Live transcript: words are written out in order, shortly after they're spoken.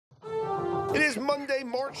is Monday,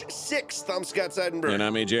 March 6th. I'm Scott Seidenberg. And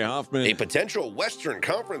I'm AJ Hoffman. A potential Western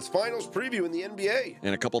Conference Finals preview in the NBA.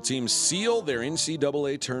 And a couple teams seal their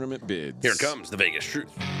NCAA tournament bids. Here comes the Vegas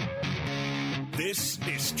Truth. This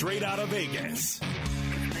is Straight Outta Vegas.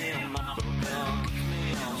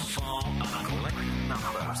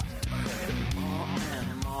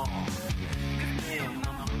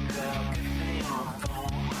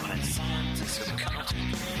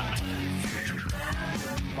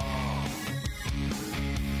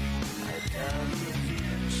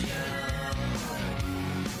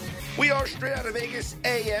 We are Straight Outta Vegas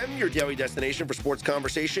AM, your daily destination for sports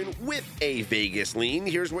conversation with a Vegas lean.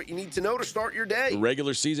 Here's what you need to know to start your day. The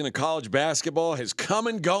regular season of college basketball has come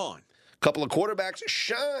and gone. A couple of quarterbacks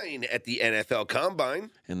shine at the NFL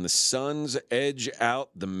Combine. And the Suns edge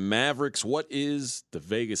out the Mavericks. What is the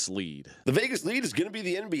Vegas lead? The Vegas lead is going to be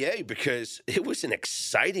the NBA because it was an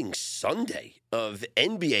exciting Sunday of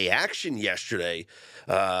NBA action yesterday.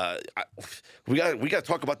 We got to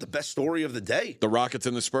talk about the best story of the day. The Rockets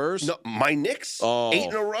and the Spurs? No, my Knicks, 8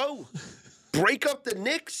 in a row. Break up the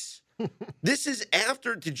Knicks. This is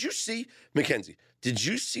after, did you see, Mackenzie, did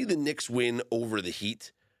you see the Knicks win over the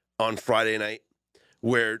Heat on Friday night?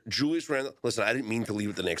 Where Julius Randle, listen, I didn't mean to leave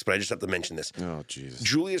with the Knicks, but I just have to mention this. Oh, Jesus.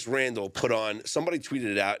 Julius Randle put on, somebody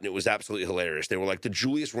tweeted it out, and it was absolutely hilarious. They were like, the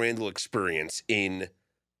Julius Randle experience in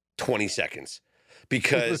 20 seconds.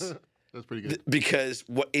 Because that's pretty good. Because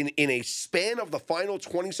in a span of the final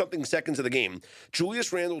 20-something seconds of the game,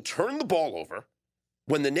 Julius Randle turned the ball over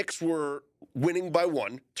when the Knicks were winning by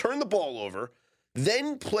 1, turned the ball over,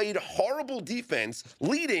 then played horrible defense,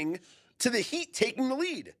 leading to the Heat taking the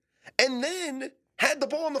lead. And then had the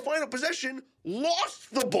ball in the final possession,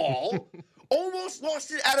 lost the ball, almost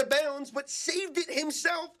lost it out of bounds, but saved it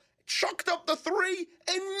himself, chucked up the 3,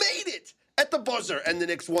 and made it at the buzzer. And the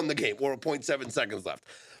Knicks won the game, or 0.7 seconds left.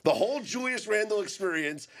 The whole Julius Randle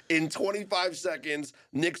experience in 25 seconds.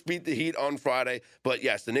 Knicks beat the Heat on Friday. But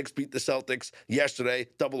yes, the Knicks beat the Celtics yesterday,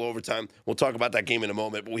 double overtime. We'll talk about that game in a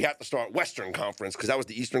moment. But we have to start Western Conference because that was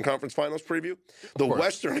the Eastern Conference Finals preview. The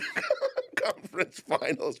Western Conference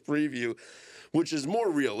Finals preview, which is more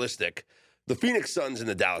realistic. The Phoenix Suns and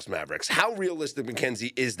the Dallas Mavericks. How realistic,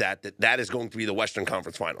 Mackenzie, is that is going to be the Western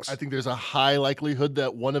Conference Finals? I think there's a high likelihood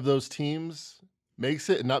that one of those teams makes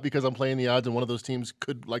it, and not because I'm playing the odds and one of those teams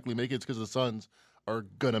could likely make it. It's because the Suns are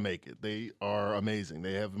going to make it. They are amazing.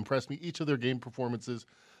 They have impressed me each of their game performances.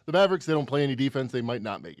 The Mavericks, they don't play any defense. They might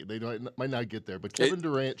not make it. They might not get there. But Kevin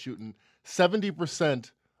Durant shooting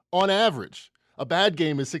 70% on average. A bad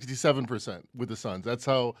game is 67% with the Suns. That's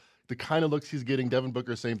how the kind of looks he's getting. Devin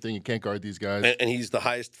Booker, same thing. You can't guard these guys. And he's the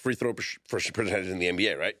highest free throw percentage in the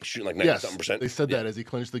NBA, right? He's shooting like 90-something%. They said that as he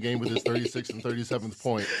clinched the game with his 36th and 37th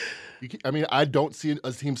point. I don't see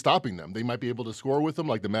a team stopping them. They might be able to score with them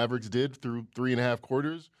like the Mavericks did through 3.5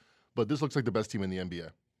 quarters, but this looks like the best team in the NBA.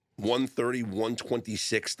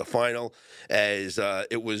 130-126 the final, as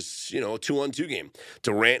it was, a 2-on-2 game.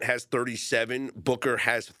 Durant has 37, Booker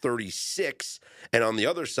has 36, and on the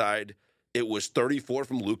other side, it was 34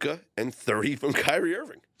 from Luka and 30 from Kyrie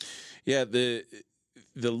Irving. Yeah, the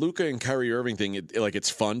Luka and Kyrie Irving thing, it's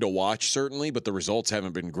fun to watch certainly, but the results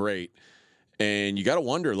haven't been great, and you got to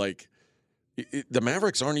wonder, the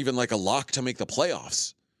Mavericks aren't even a lock to make the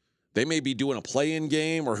playoffs. They may be doing a play-in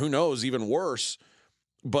game, or who knows, even worse.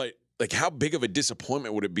 But how big of a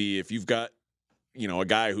disappointment would it be if you've got, a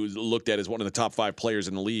guy who's looked at as one of the top 5 players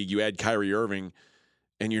in the league, you add Kyrie Irving,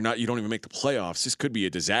 and you don't even make the playoffs? This could be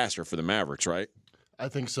a disaster for the Mavericks, right? I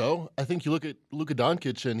think so. I think you look at Luka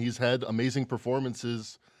Doncic, and he's had amazing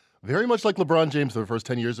performances, very much like LeBron James for the first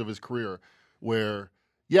 10 years of his career, where,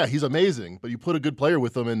 yeah, he's amazing, but you put a good player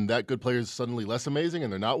with him, and that good player is suddenly less amazing,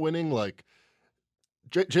 and they're not winning.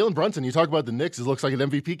 Jalen Brunson, you talk about the Knicks, it looks like an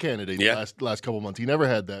MVP candidate the last couple months. He never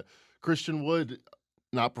had that. Christian Wood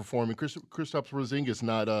not performing. Kristaps Porzingis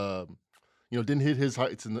not, didn't hit his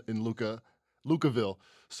heights in Lukaville.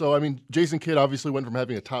 So, Jason Kidd obviously went from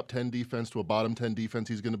having a top 10 defense to a bottom 10 defense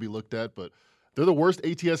he's going to be looked at, but they're the worst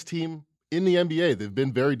ATS team in the NBA. They've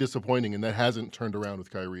been very disappointing, and that hasn't turned around with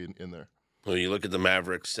Kyrie in there. Well, you look at the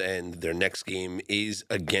Mavericks, and their next game is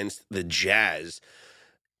against the Jazz.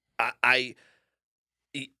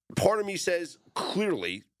 Part of me says,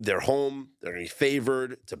 clearly, they're home. They're going to be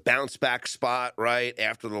favored. It's a bounce-back spot, right,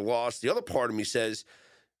 after the loss. The other part of me says,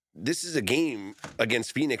 this is a game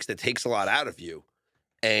against Phoenix that takes a lot out of you.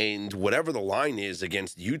 And whatever the line is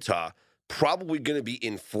against Utah, probably going to be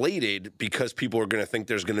inflated because people are going to think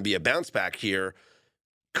there's going to be a bounce-back here.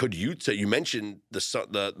 Could Utah, you mentioned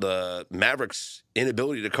the Mavericks'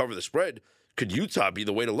 inability to cover the spread, could Utah be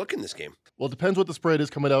the way to look in this game? Well, it depends what the spread is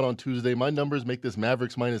coming out on Tuesday. My numbers make this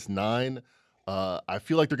Mavericks -9. I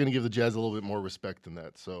feel like they're going to give the Jazz a little bit more respect than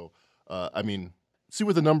that. So, I mean, see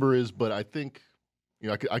what the number is, but I think,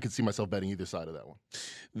 I could see myself betting either side of that one.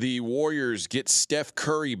 The Warriors get Steph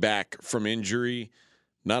Curry back from injury.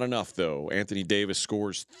 Not enough, though. Anthony Davis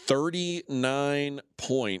scores 39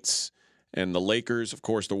 points. And the Lakers, of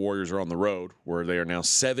course, the Warriors are on the road, where they are now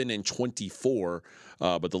 7-24.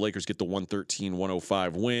 But the Lakers get the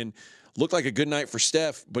 113-105 win. Looked like a good night for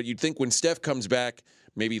Steph, but you'd think when Steph comes back,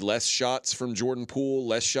 maybe less shots from Jordan Poole,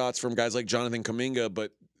 less shots from guys like Jonathan Kuminga,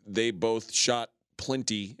 but they both shot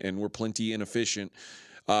plenty and were plenty inefficient.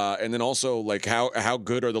 And then also, like, how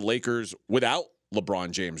good are the Lakers without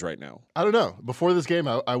LeBron James right now? I don't know. Before this game,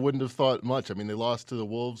 I wouldn't have thought much. I mean, they lost to the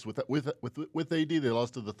Wolves with AD. They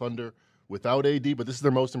lost to the Thunder without AD, but this is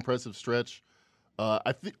their most impressive stretch.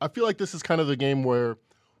 I feel like this is kind of the game where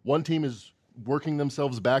one team is working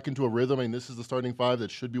themselves back into a rhythm. I mean, this is the starting five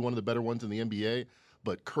that should be one of the better ones in the NBA.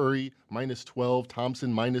 But Curry -12,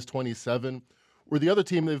 Thompson -27. Where the other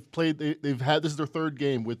team they've had this is their third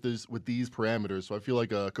game with these parameters. So I feel like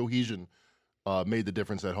cohesion made the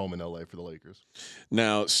difference at home in LA for the Lakers.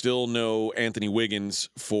 Now, still no Anthony Wiggins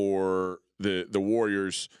for the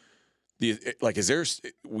Warriors.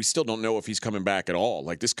 We still don't know if he's coming back at all.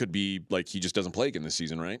 Like, this could be like he just doesn't play again this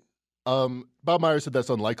season, right? Bob Myers said that's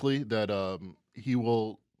unlikely, that he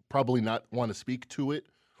will probably not want to speak to it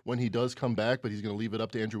when he does come back, but he's going to leave it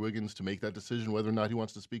up to Andrew Wiggins to make that decision whether or not he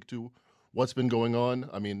wants to speak to what's been going on.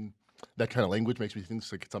 I mean, that kind of language makes me think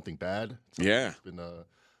it's like something bad. Yeah. Been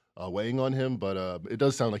weighing on him, but it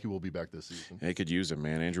does sound like he will be back this season. They could use him,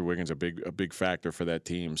 man. Andrew Wiggins a big factor for that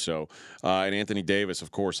team. So, and Anthony Davis, of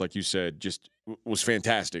course, like you said, just was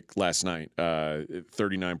fantastic last night.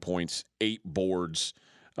 39 points, 8 boards,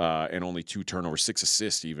 and only 2 turnovers, 6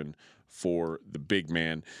 assists even for the big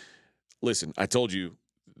man. Listen, I told you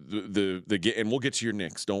and we'll get to your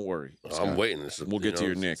Knicks. Don't worry, Scott. I'm waiting. We'll get to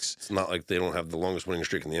your Knicks. It's not like they don't have the longest winning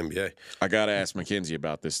streak in the NBA. I got to ask Mackenzie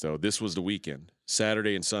about this, though. This was the weekend,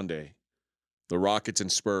 Saturday and Sunday. The Rockets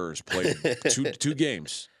and Spurs played two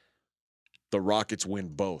games. The Rockets win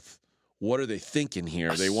both. What are they thinking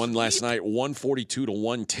here? They won last night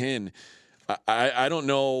 142-110. I don't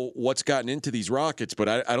know what's gotten into these Rockets, but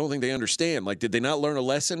I don't think they understand. Like, did they not learn a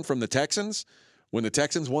lesson from the Texans? When the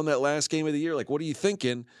Texans won that last game of the year, like, what are you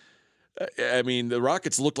thinking? I mean, the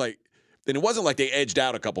Rockets looked like, and it wasn't like they edged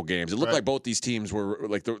out a couple games. It looked like both these teams were,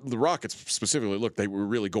 like the Rockets specifically looked, they were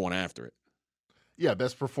really going after it. Yeah,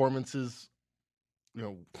 best performances,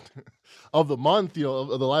 of the month,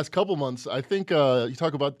 of the last couple months. I think you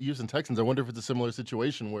talk about the Houston Texans. I wonder if it's a similar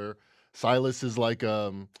situation where Silas is like,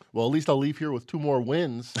 well, at least I'll leave here with 2 more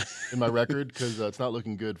wins in my record because it's not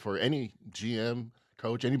looking good for any GM,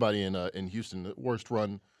 coach, anybody in Houston. The worst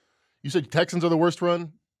run. You said Texans are the worst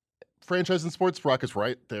run franchise in sports. Rockets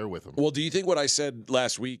right there with them. Well, do you think what I said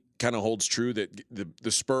last week kind of holds true, that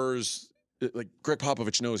the Spurs, like Greg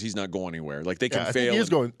Popovich knows he's not going anywhere. Like, they can fail. Think he is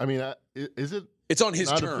going. I mean, is it? It's on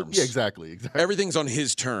his terms. Yeah, exactly. Everything's on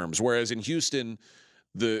his terms. Whereas in Houston,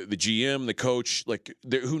 the GM, the coach, like,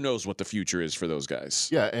 who knows what the future is for those guys.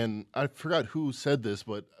 Yeah, and I forgot who said this,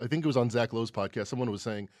 but I think it was on Zach Lowe's podcast. Someone was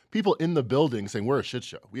saying, people in the building saying, we're a shit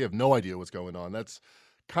show. We have no idea what's going on. That's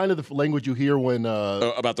kind of the language you hear when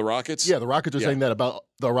about the Rockets? Yeah, the Rockets are saying that about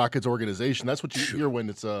the Rockets organization. That's what you hear when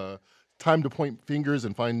it's time to point fingers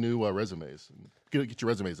and find new resumes. And get your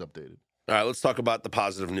resumes updated. All right, let's talk about the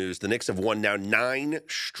positive news. The Knicks have won now 9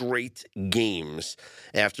 straight games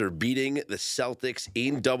after beating the Celtics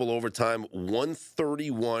in double overtime,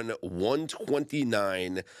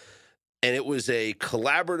 131-129. And it was a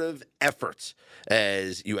collaborative effort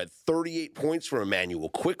as you had 38 points from Emmanuel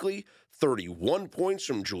Quickley, 31 points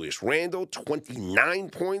from Julius Randle,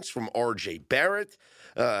 29 points from R.J. Barrett.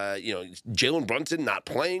 Jalen Brunson not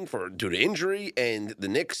playing due to injury, and the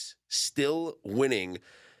Knicks still winning.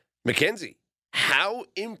 Mackenzie, how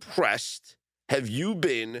impressed have you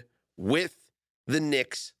been with the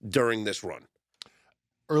Knicks during this run?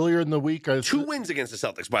 Earlier in the week, 2 wins against the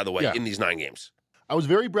Celtics, by the way, in these 9 games. I was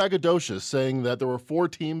very braggadocious saying that there were 4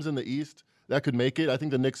 teams in the East that could make it. I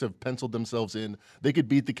think the Knicks have penciled themselves in. They could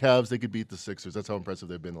beat the Cavs. They could beat the Sixers. That's how impressive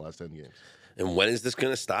they've been the last 10 games. And when is this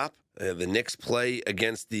going to stop? The Knicks play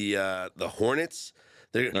against the Hornets.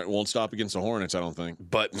 It won't stop against the Hornets, I don't think.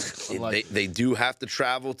 But they do have to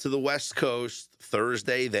travel to the West Coast.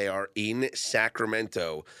 Thursday, they are in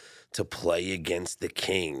Sacramento to play against the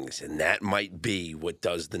Kings. And that might be what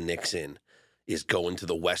does the Knicks in, is going to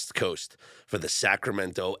the West Coast for the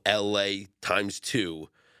Sacramento, LA ×2,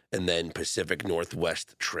 and then Pacific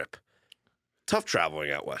Northwest trip. Tough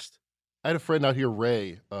traveling out west. I had a friend out here,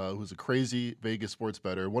 Ray, who's a crazy Vegas sports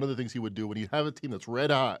bettor. One of the things he would do when you have a team that's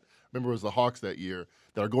red hot, remember it was the Hawks that year,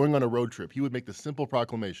 that are going on a road trip, he would make the simple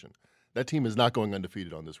proclamation: that team is not going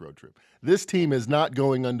undefeated on this road trip. This team is not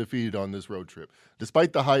going undefeated on this road trip.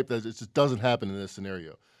 Despite the hype, that it just doesn't happen in this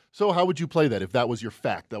scenario. So how would you play that if that was your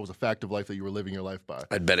fact? That was a fact of life that you were living your life by.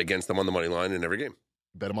 I'd bet against them on the money line in every game.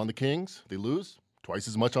 Bet them on the Kings, they lose. Twice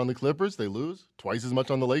as much on the Clippers, they lose. Twice as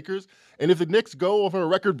much on the Lakers. And if the Knicks go over a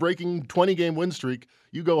record-breaking 20-game win streak,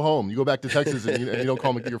 you go home. You go back to Texas, and you don't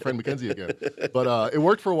call your friend Mackenzie again. But it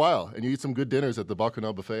worked for a while, and you eat some good dinners at the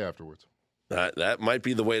Bacchanal Buffet afterwards. That might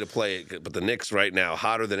be the way to play it. But the Knicks right now,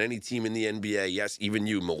 hotter than any team in the NBA. Yes, even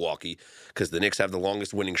you, Milwaukee, because the Knicks have the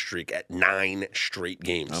longest winning streak at 9 straight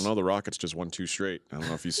games. I don't know. The Rockets just won 2 straight. I don't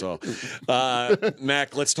know if you saw.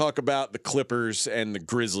 Mac, let's talk about the Clippers and the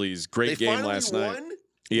Grizzlies. Great game last night. Won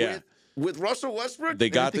yeah. With Russell Westbrook? They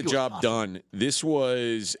got the job done. This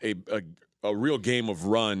was a real game of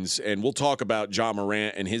runs, and we'll talk about Ja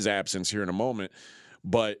Morant and his absence here in a moment.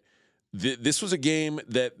 But this was a game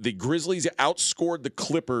that the Grizzlies outscored the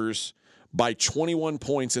Clippers by 21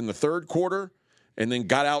 points in the third quarter and then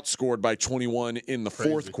got outscored by 21 in the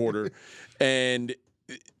fourth quarter. And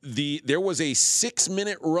there was a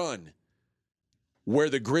 6-minute run where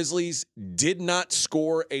the Grizzlies did not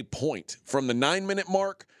score a point. From the 9-minute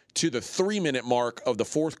mark to the 3-minute mark of the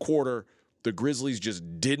fourth quarter, the Grizzlies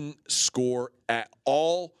just didn't score at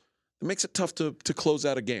all. It makes it tough to close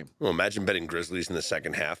out a game. Well, imagine betting Grizzlies in the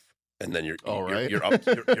second half. And then you're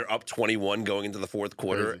up 21 going into the fourth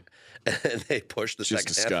quarter, and they push the second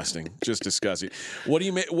half. Just disgusting. What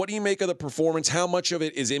do you make of the performance? How much of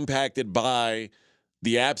it is impacted by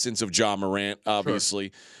the absence of Ja Morant?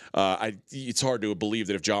 Obviously, sure. It's hard to believe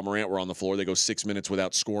that if Ja Morant were on the floor, they go 6 minutes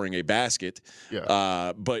without scoring a basket.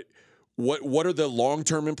 Yeah. But what are the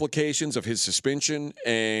long-term implications of his suspension?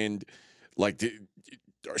 And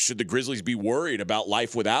should the Grizzlies be worried about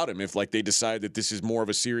life without him if they decide that this is more of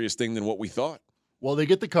a serious thing than what we thought? Well, they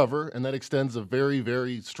get the cover, and that extends a very,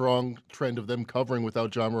 very strong trend of them covering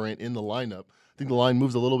without Ja Morant in the lineup. I think the line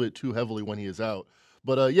moves a little bit too heavily when he is out.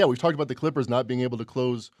 But, we've talked about the Clippers not being able to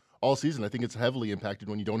close all season. I think it's heavily impacted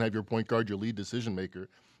when you don't have your point guard, your lead decision maker.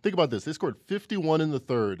 Think about this. They scored 51 in the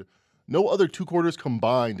third. No other 2 quarters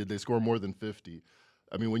combined did they score more than 50.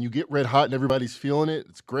 I mean, when you get red hot and everybody's feeling it,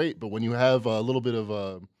 it's great. But when you have a little bit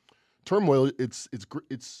of turmoil, it's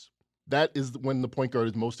that is when the point guard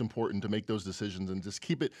is most important to make those decisions and just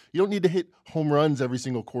keep it. You don't need to hit home runs every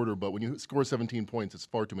single quarter, but when you score 17 points, it's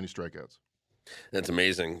far too many strikeouts. That's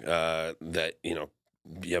amazing that you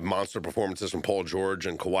have monster performances from Paul George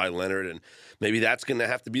and Kawhi Leonard, and maybe that's going to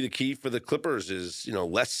have to be the key for the Clippers is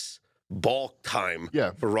less ball time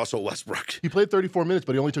for Russell Westbrook. He played 34 minutes,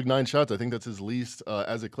 but he only took 9 shots. I think that's his least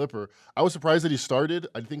as a Clipper. I was surprised that he started.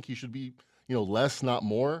 I think he should be, less, not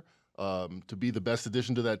more, to be the best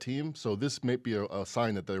addition to that team. So this may be a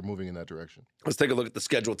sign that they're moving in that direction. Let's take a look at the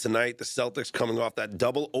schedule tonight. The Celtics, coming off that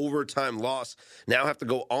double overtime loss, now have to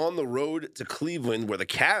go on the road to Cleveland, where the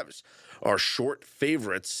Cavs are short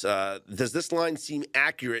favorites. Does this line seem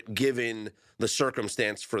accurate given the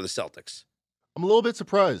circumstance for the Celtics? I'm a little bit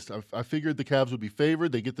surprised. I figured the Cavs would be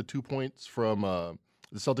favored. They get the 2 points from the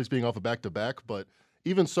Celtics being off a back-to-back, but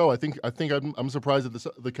even so, I think I'm surprised at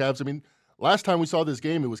the Cavs. I mean, last time we saw this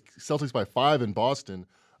game, it was Celtics by 5 in Boston.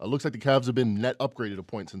 Looks like the Cavs have been net upgraded a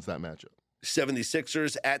point since that matchup.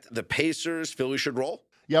 76ers at the Pacers. Philly should roll?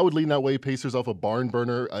 Yeah, I would lean that way. Pacers off a barn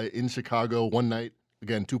burner in Chicago one night.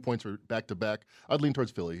 Again, 2 points for back-to-back. I'd lean towards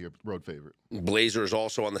Philly here, road favorite. Blazers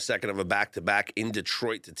also on the second of a back-to-back in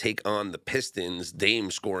Detroit to take on the Pistons. Dame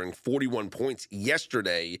scoring 41 points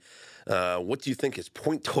yesterday. What do you think his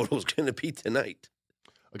point total is going to be tonight?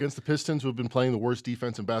 Against the Pistons, who have been playing the worst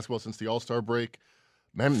defense in basketball since the All-Star break.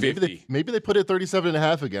 Man, 50. maybe they put it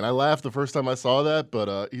 37.5 again. I laughed the first time I saw that,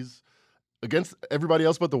 but he's against everybody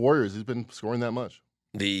else but the Warriors. He's been scoring that much.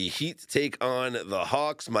 The Heat take on the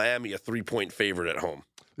Hawks. Miami, a 3-point favorite at home.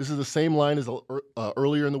 This is the same line as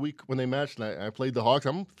earlier in the week when they matched, and I played the Hawks.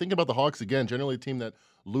 I'm thinking about the Hawks again. Generally, a team that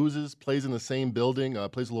loses, plays in the same building,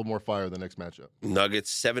 plays a little more fire the next matchup.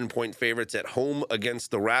 Nuggets, 7-point favorites at home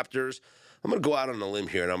against the Raptors. I'm going to go out on a limb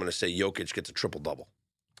here, and I'm going to say Jokic gets a triple-double.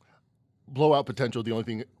 Blowout potential.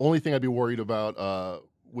 The only thing I'd be worried about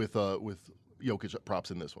with Jokic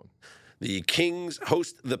props in this one. The Kings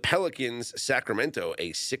host the Pelicans. Sacramento,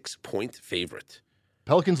 a 6-point favorite.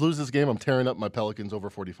 Pelicans lose this game. I'm tearing up my Pelicans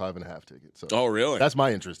over 45.5 ticket. So oh, really? That's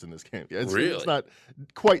my interest in this game. Yeah, it's not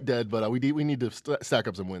quite dead, but we need to stack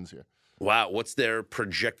up some wins here. Wow, what's their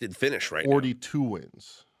projected finish right 42 now?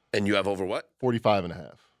 Wins. And you have over what?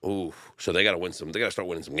 45.5. Ooh, so they got to win some. They got to start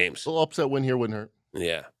winning some games. A little upset win here wouldn't hurt.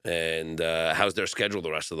 Yeah. And how's their schedule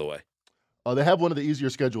the rest of the way? They have one of the easier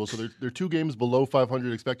schedules, so they're 2 games below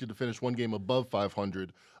 500, expected to finish 1 game above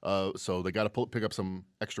 500. So they got to pick up some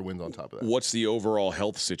extra wins on top of that. What's the overall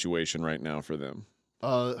health situation right now for them?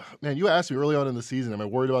 Man, you asked me early on in the season, am I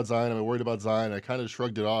worried about Zion? Am I worried about Zion? I kind of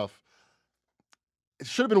shrugged it off. It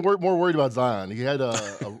should have been more worried about Zion. He had a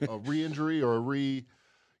re-injury or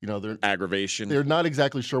they're Aggravation. they're not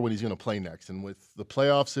exactly sure when he's going to play next. And with the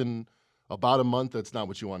playoffs in about a month, that's not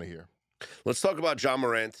what you want to hear. Let's talk about Ja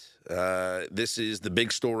Morant. This is the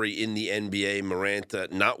big story in the NBA. Morant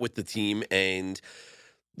not with the team, and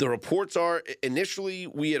the reports are initially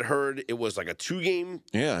we had heard it was like a 2-game.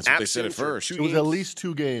 Yeah, that's what they said at first. It was at least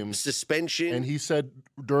 2 games suspension, and he said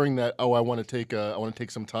during that, I want to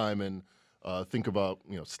take some time and think about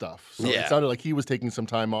stuff. So Yeah. It sounded like he was taking some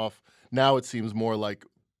time off. Now it seems more like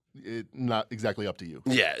not exactly up to you.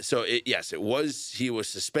 Yeah, so it was. He was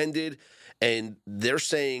suspended, and they're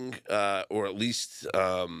saying, or at least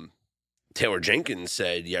Taylor Jenkins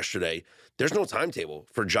said yesterday, there's no timetable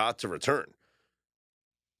for Ja to return.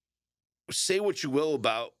 Say what you will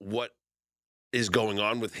about what is going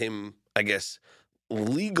on with him, I guess,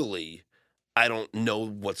 legally. I don't know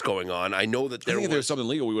what's going on. I know that I think if there's something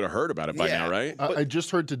legal, we would have heard about it by now, right? I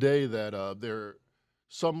just heard today that there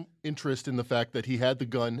some interest in the fact that he had the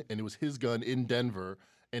gun and it was his gun in Denver.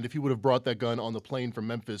 And if he would have brought that gun on the plane from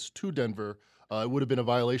Memphis to Denver, it would have been a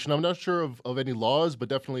violation. I'm not sure of any laws, but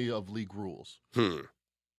definitely of league rules.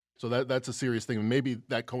 So that's a serious thing. And maybe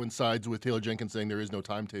that coincides with Taylor Jenkins saying there is no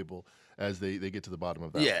timetable as they get to the bottom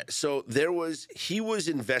of that. Yeah, so he was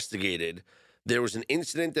investigated. There was an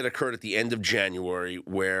incident that occurred at the end of January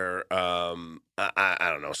where, I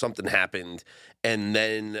don't know, something happened. And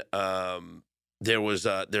then there's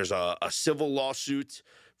a civil lawsuit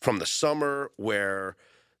from the summer where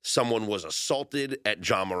someone was assaulted at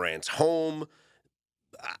Ja Morant's home.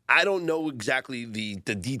 I don't know exactly the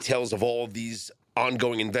details of all of these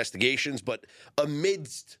ongoing investigations, but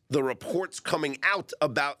amidst the reports coming out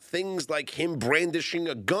about things like him brandishing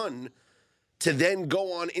a gun to then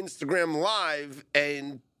go on Instagram Live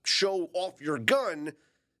and show off your gun,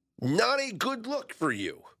 not a good look for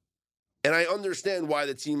you. And I understand why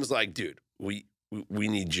the team's like, dude, we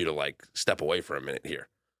need you to step away for a minute here.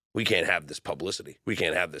 We can't have this publicity. We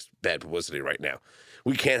can't have this bad publicity right now.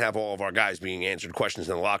 We can't have all of our guys being answered questions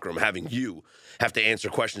in the locker room, having you have to answer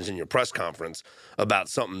questions in your press conference about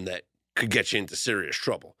something that could get you into serious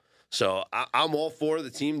trouble. So I'm all for the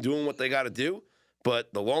team doing what they got to do,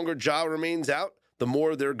 but the longer Ja remains out, the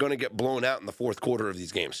more they're going to get blown out in the fourth quarter of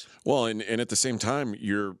these games. Well, and at the same time,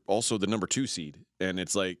 you're also the number 2 seed. And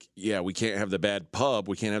it's like, yeah, we can't have the bad pub.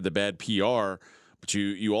 We can't have the bad PR. But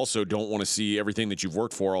you also don't want to see everything that you've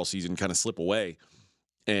worked for all season kind of slip away.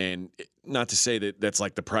 And not to say that that's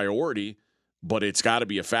like the priority, but it's got to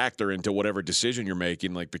be a factor into whatever decision you're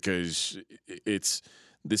making, because it's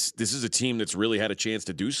this is a team that's really had a chance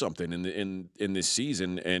to do something in this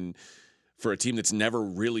season, and for a team that's never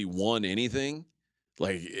really won anything,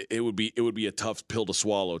 it would be a tough pill to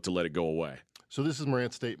swallow to let it go away. So this is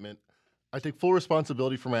Morant's statement. I take full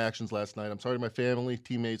responsibility for my actions last night. I'm sorry to my family,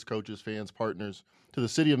 teammates, coaches, fans, partners, to the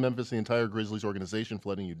city of Memphis and the entire Grizzlies organization for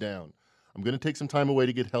letting you down. I'm going to take some time away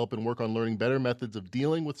to get help and work on learning better methods of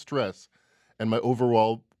dealing with stress and my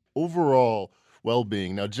overall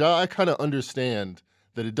well-being. Now, Ja, I kind of understand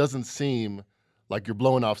that it doesn't seem like you're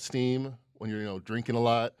blowing off steam when you're drinking a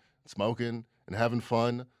lot, smoking, and having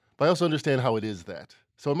fun. But I also understand how it is that.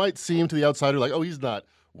 So it might seem to the outsider like, oh, he's not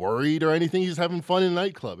worried or anything. He's having fun in a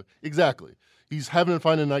nightclub. Exactly. He's having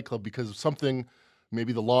fun in a nightclub because of something,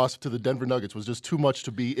 maybe the loss to the Denver Nuggets was just too much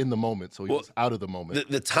to be in the moment. So he was out of the moment.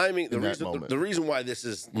 The timing, the reason why this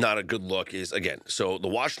is not a good look is, again, so the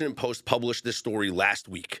Washington Post published this story last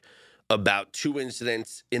week about 2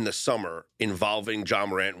 incidents in the summer involving Ja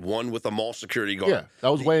Morant, one with a mall security guard. Yeah, that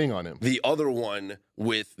was weighing on him. The other one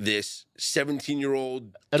with this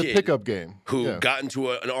 17-year-old at kid a pickup game who got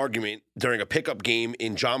into an argument during a pickup game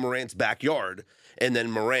in Ja Morant's backyard, and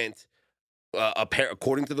then Morant,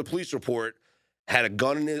 according to the police report, had a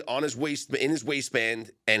gun in his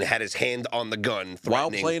waistband and had his hand on the gun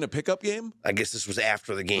while playing a pickup game. I guess this was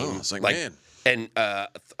after the game. Oh, it's like man, and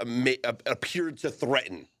appeared to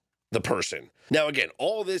threaten the person. Now, again,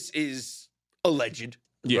 all this is alleged,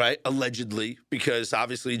 right? Allegedly, because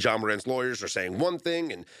obviously Ja Morant's lawyers are saying one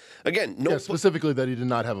thing, and again, specifically that he did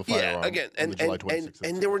not have a firearm. Yeah, again, and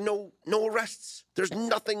there were no arrests. There's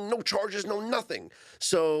nothing, no charges, no nothing.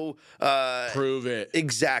 So prove it.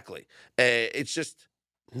 Exactly. It's just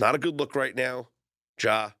not a good look right now.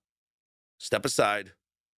 Ja, step aside.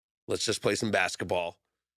 Let's just play some basketball.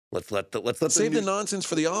 Let's let the Save the news, nonsense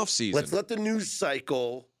for the offseason. let's let the news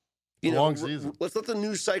cycle, Long season. let's let the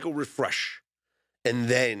news cycle refresh, and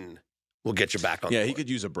then we'll get you back on. Yeah, the he court. could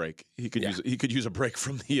use a break. He could Yeah. use a break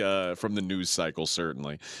from the news cycle.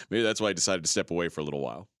 Certainly, maybe that's why I decided to step away for a little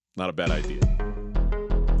while. Not a bad idea.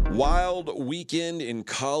 Wild weekend in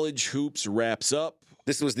college hoops wraps up.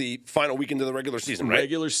 This was the final weekend of the regular season, right?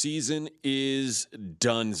 Regular season is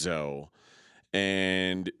donezo.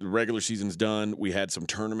 And the regular season's done. We had some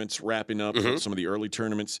tournaments wrapping up, some of the early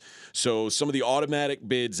tournaments. So some of the automatic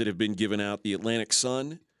bids that have been given out, the Atlantic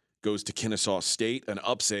Sun goes to Kennesaw State, an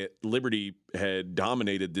upset. Liberty had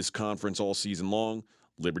dominated this conference all season long.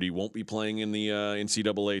 Liberty won't be playing in the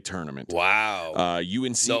NCAA tournament. Wow.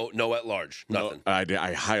 UNC. No at large. Nothing. No,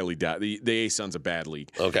 I highly doubt. The A-Sun's a bad league.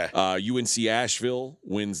 Okay. UNC Asheville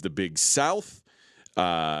wins the Big South.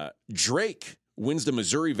 Drake wins the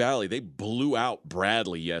Missouri Valley. They blew out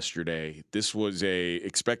Bradley yesterday. This was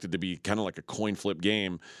expected to be kind of like a coin flip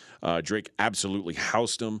game. Drake absolutely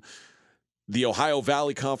housed them. The Ohio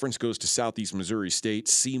Valley Conference goes to Southeast Missouri State,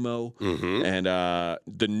 SEMO. And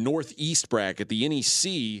the Northeast bracket, the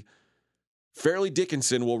NEC, Fairleigh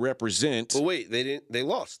Dickinson will represent. But wait, they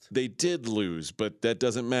lost. They did lose, but that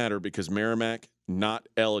doesn't matter because Merrimack not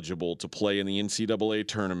eligible to play in the NCAA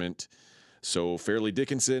tournament. So Fairleigh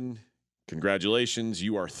Dickinson, congratulations,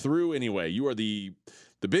 you are through anyway. You are the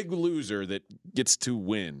big loser that gets to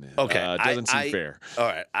win. Okay. It doesn't seem fair. All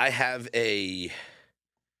right. I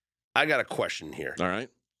got a question here. All right.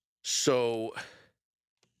 So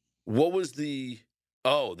what was they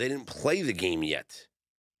didn't play the game yet,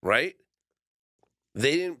 right?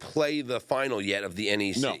 They didn't play the final yet of the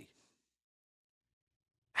NEC. No.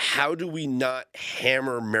 How do we not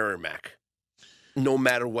hammer Merrimack no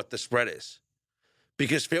matter what the spread is?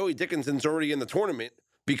 Because Fairleigh Dickinson's already in the tournament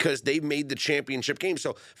because they made the championship game.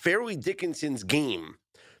 So Fairleigh Dickinson's game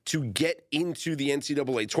to get into the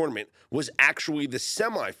NCAA tournament was actually the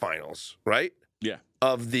semifinals, right? Yeah.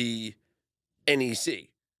 Of the NEC.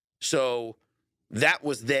 So that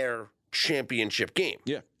was their championship game.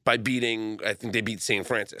 Yeah. By beating, I think they beat St.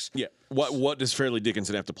 Francis. Yeah. What does Fairleigh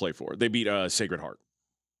Dickinson have to play for? They beat Sacred Heart.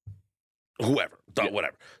 Whoever. Yeah.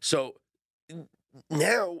 Whatever. So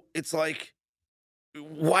now it's like,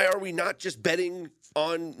 why are we not just betting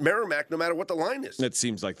on Merrimack no matter what the line is? That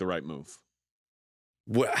seems like the right move.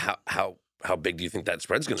 How big do you think that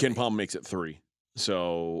spread's going to be? Ken Palm makes it 3.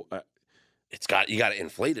 So you got to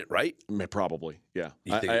inflate it, right? probably, yeah.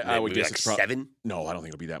 You think I would maybe guess like it's probably 7. No, I don't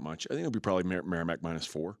think it'll be that much. I think it'll be probably Merrimack minus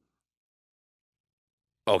 4.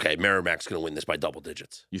 Okay, Merrimack's going to win this by double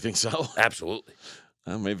digits. You think so? Absolutely.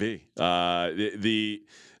 Maybe. The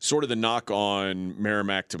sort of the knock on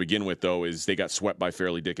Merrimack to begin with, though, is they got swept by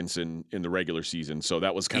Fairleigh Dickinson in the regular season. So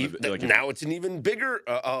that was kind of like now it's an even bigger.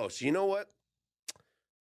 So you know what?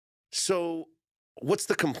 So what's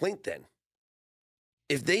the complaint then?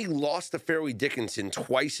 If they lost to Fairleigh Dickinson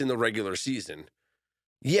twice in the regular season,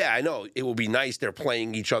 yeah, I know it will be nice they're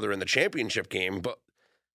playing each other in the championship game, but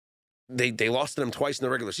they lost to them twice in the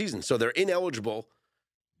regular season, so they're ineligible.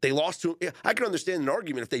 They lost to. I can understand an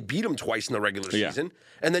argument if they beat them twice in the regular season,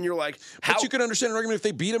 and then you're like, how? But you could understand an argument if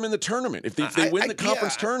they beat them in the tournament, if they win the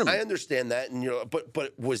conference tournament. I understand that, and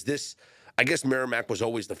but was this? I guess Merrimack was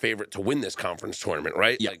always the favorite to win this conference tournament,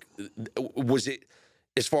 right? Yeah. Like, was it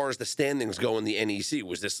as far as the standings go in the NEC?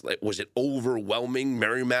 Was it overwhelming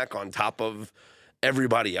Merrimack on top of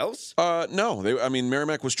everybody else? No.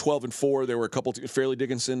 Merrimack was 12-4. There were a couple. Fairleigh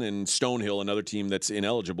Dickinson and Stonehill, another team that's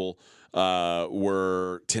ineligible,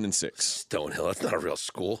 were 10-6. Stonehill, that's not a real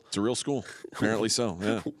school. It's a real school, apparently so.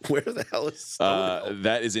 Yeah. Where the hell is Stonehill?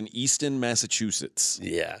 That is in Easton, Massachusetts.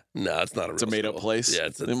 Yeah, no, it's not a real. It's a made-up school. place. Yeah,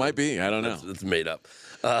 it might be. I don't know. It's made up.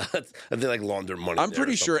 I think like launder money. I'm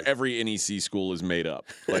pretty sure every NEC school is made up.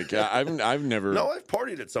 Like I've never. No, I've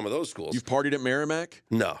partied at some of those schools. You've partied at Merrimack?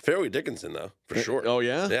 No, Fairleigh Dickinson though, for sure. Oh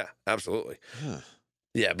yeah. Yeah, absolutely. Huh.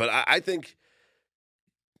 Yeah, but I think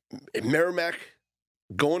Merrimack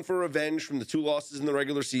going for revenge from the 2 losses in the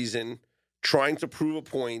regular season, trying to prove a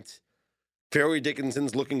point. Fairleigh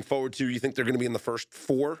Dickinson's looking forward to. You think they're going to be in the first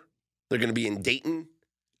 4? They're going to be in Dayton,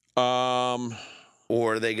 or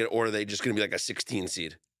are they just going to be like a 16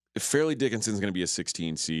 seed? Fairleigh Dickinson's going to be a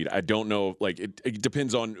 16 seed. I don't know. Like it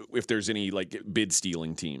depends on if there's any like bid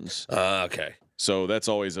stealing teams. Okay. So that's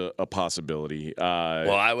always a possibility.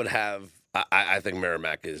 Well, I would have. I think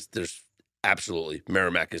Merrimack is. There's absolutely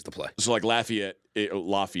Merrimack is the play. So like Lafayette,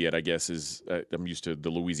 I guess is. I'm used to the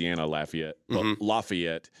Louisiana Lafayette. Mm-hmm.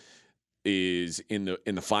 Lafayette is in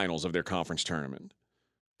the finals of their conference tournament.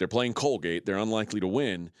 They're playing Colgate. They're unlikely to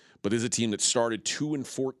win, but there's a team that started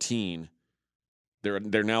 2-14.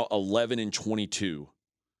 They're now 11-22.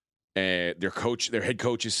 and their head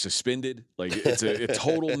coach is suspended. Like it's a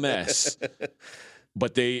total mess.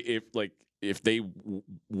 But if they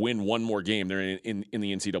win one more game, they're in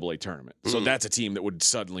the NCAA tournament. So that's a team that would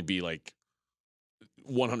suddenly be like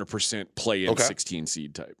 100% play in 16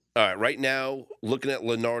 seed type. All right, right now, looking at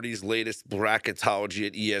Lenardi's latest bracketology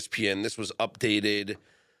at ESPN, this was updated.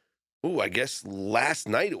 I guess last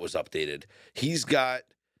night it was updated. He's got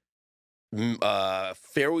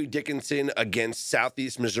Fairleigh Dickinson against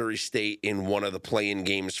Southeast Missouri State in one of the play-in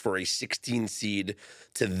games for a 16 seed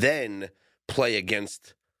to then play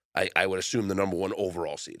against, I would assume, the number 1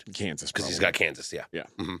 overall seed. Kansas, because he's got Kansas, yeah. Yeah.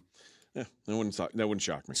 Mm-hmm. Yeah, that wouldn't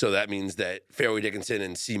shock me. So that means that Fairleigh Dickinson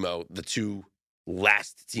and SEMO, the 2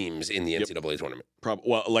 last teams in the NCAA tournament.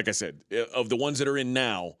 Well, like I said, of the ones that are in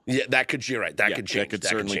now. Yeah, that could, you're right. That could change. That could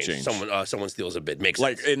certainly change. Someone steals a bid. Makes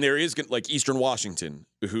sense. And there is like Eastern Washington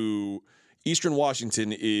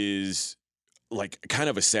is like kind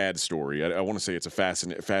of a sad story. I want to say it's a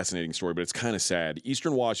fascinating story, but it's kind of sad.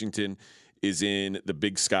 Eastern Washington is in the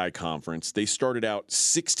Big Sky Conference. They started out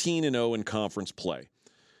 16-0 in conference play.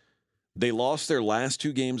 They lost their last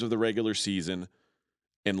 2 games of the regular season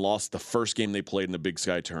and lost the first game they played in the Big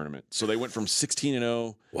Sky tournament. So they went from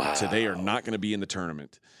 16-0 to they are not going to be in the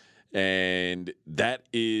tournament. And that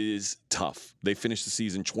is tough. They finished the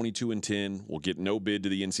season 22-10, will get no bid to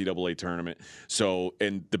the NCAA tournament. So,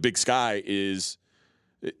 and the Big Sky is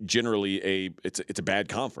generally it's a bad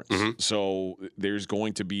conference. Mm-hmm. So there's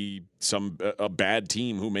going to be a bad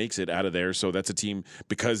team who makes it out of there. So that's a team,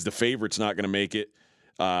 because the favorite's not going to make it.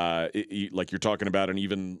 Like you're talking about an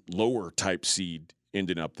even lower type seed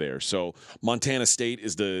ending up there. So Montana State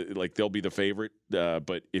is they'll be the favorite.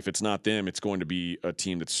 But if it's not them, it's going to be a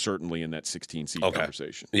team that's certainly in that 16 seed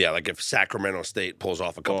conversation. Yeah, like if Sacramento State pulls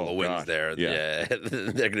off a couple of wins there, they're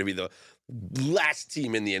going to be the last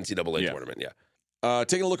team in the NCAA tournament. Yeah.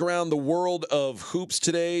 Taking a look around the world of hoops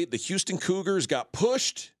today, the Houston Cougars got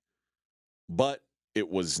pushed, but it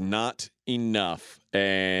was not enough.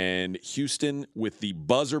 And Houston with the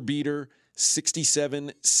buzzer beater,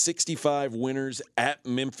 67-65 winners at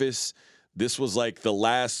Memphis. This was like the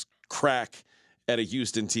last crack at a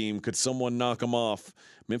Houston team. Could someone knock them off?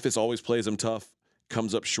 Memphis always plays them tough.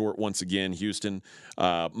 Comes up short once again. Houston,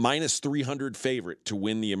 minus 300 favorite to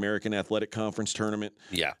win the American Athletic Conference tournament.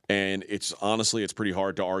 Yeah. And it's pretty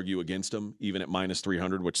hard to argue against them, even at minus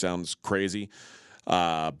 300, which sounds crazy.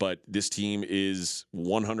 But this team is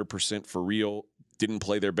 100% for real. Didn't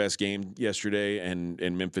play their best game yesterday, and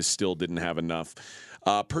Memphis still didn't have enough.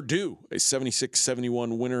 Purdue, a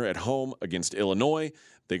 76-71 winner at home against Illinois.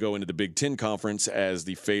 They go into the Big Ten Conference as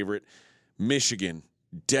the favorite. Michigan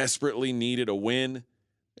desperately needed a win.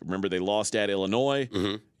 Remember, they lost at Illinois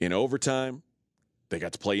in overtime. They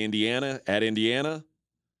got to play Indiana at Indiana.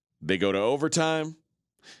 They go to overtime.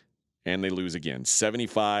 And they lose again,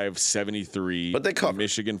 75-73. But they cover.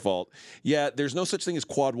 Michigan fault. Yeah, there's no such thing as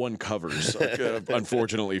quad one covers,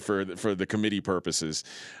 unfortunately, for the committee purposes.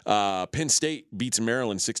 Penn State beats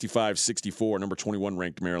Maryland 65-64, number 21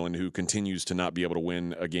 ranked Maryland, who continues to not be able to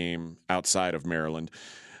win a game outside of Maryland.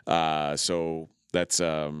 So that's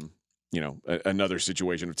another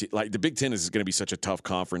situation. Like the Big Ten is going to be such a tough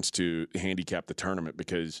conference to handicap the tournament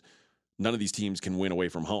because none of these teams can win away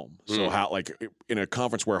from home. So how, like in a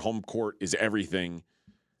conference where home court is everything,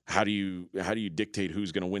 how do you dictate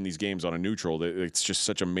who's going to win these games on a neutral? It's just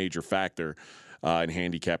such a major factor in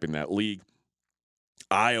handicapping that league.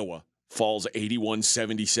 Iowa falls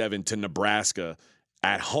 81-77 to Nebraska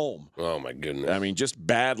at home. Oh my goodness. I mean, just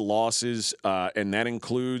bad losses, and that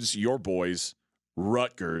includes your boys,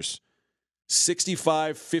 Rutgers.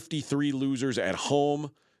 65-53 losers at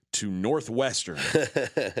home to Northwestern.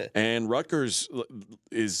 And Rutgers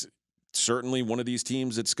is certainly one of these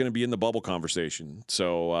teams that's going to be in the bubble conversation.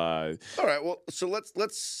 So all right, well, so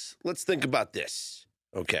let's think about this.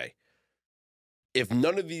 Okay. If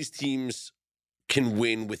none of these teams can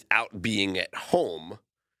win without being at home,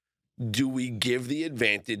 do we give the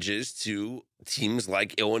advantages to teams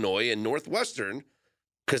like Illinois and Northwestern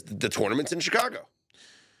because the tournament's in Chicago?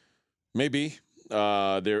 Maybe.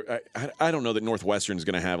 I don't know that Northwestern is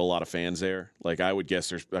going to have a lot of fans there. Like I would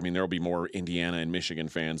guess there'll be more Indiana and Michigan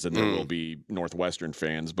fans than there will be Northwestern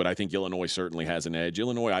fans. But I think Illinois certainly has an edge.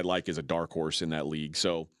 Illinois I like as a dark horse in that league.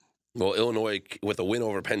 So, well, Illinois with a win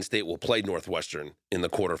over Penn State will play Northwestern in the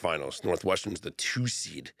quarterfinals. Northwestern's the 2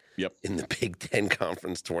 seed in the Big Ten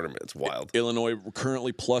Conference tournament. It's wild. Illinois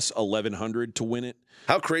currently plus 1,100 to win it.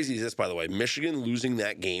 How crazy is this, by the way? Michigan losing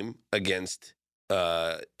that game against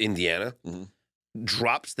Indiana. Mm-hmm.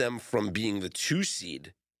 Drops them from being the 2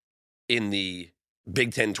 seed in the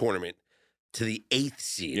Big Ten tournament to the 8th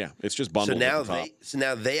seed. Yeah, it's just So bundled now at the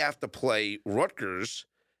top. they have to play Rutgers,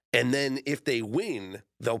 and then if they win,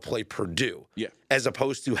 they'll play Purdue. Yeah. As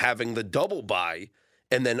opposed to having the double bye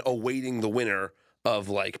and then awaiting the winner of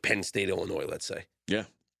like Penn State, Illinois, let's say. Yeah.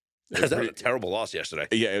 Because that was a terrible loss yesterday.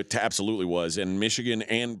 Yeah, it absolutely was. And Michigan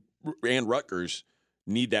and Rutgers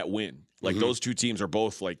need that win. Like those two teams are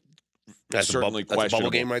both like certainly that's a questionable.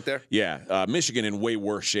 bubble game right there. Yeah, Michigan in way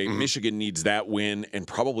worse shape. Michigan needs that win and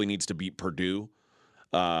probably needs to beat Purdue.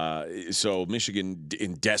 So Michigan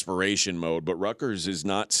in desperation mode, but Rutgers is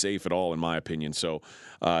not safe at all in my opinion. So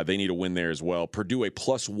they need a win there as well. Purdue a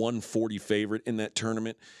plus 140 favorite in that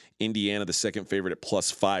tournament. Indiana the second favorite at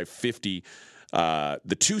plus 550.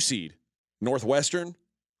 The 2 seed Northwestern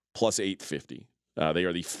plus 850. They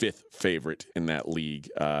are the 5th favorite in that league.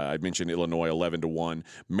 I mentioned Illinois 11-1,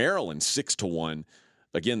 Maryland 6-1.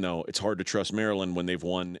 Again, though, it's hard to trust Maryland when they've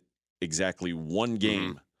won exactly one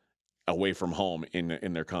game away from home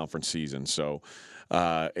in their conference season. So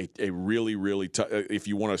a really, really tough. If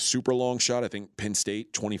you want a super long shot, I think Penn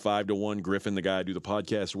State 25-1. Griffin, the guy I do the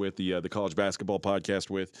podcast with, the college basketball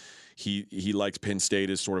podcast with, he likes Penn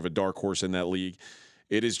State as sort of a dark horse in that league.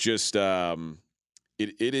 It is just.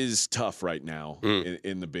 It is tough right now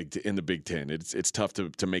in the Big Ten. It's tough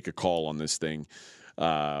to make a call on this thing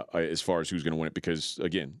as far as who's going to win it because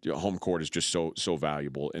again, home court is just so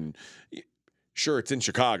valuable. And sure, it's in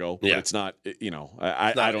Chicago, but it's not.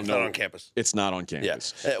 I don't know. It's not on campus. It's not on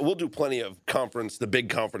campus. Yeah. We'll do plenty of the big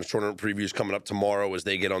conference tournament previews coming up tomorrow as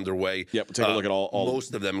they get underway. Yep. We'll take a look at all.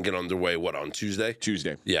 Most of them get underway. On Tuesday?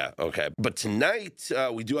 Tuesday. Yeah. Okay. But tonight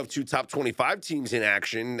we do have 2 top 25 teams in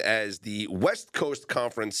action as the West Coast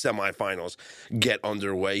Conference semifinals get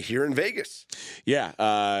underway here in Vegas. Yeah.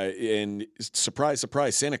 And surprise,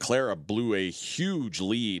 surprise, Santa Clara blew a huge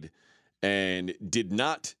lead and did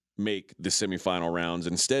not make the semifinal rounds.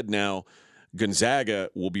 Instead, now Gonzaga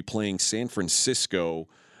will be playing San Francisco,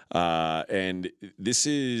 and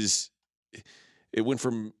it went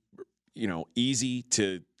from easy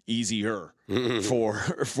to easier for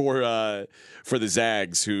the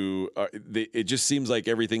Zags, who it just seems like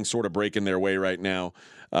everything's sort of breaking their way right now.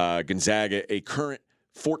 Gonzaga, a current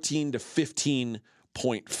 14 to 15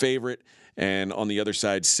 point favorite, and on the other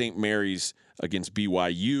side, St. Mary's against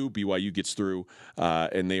BYU. BYU gets through,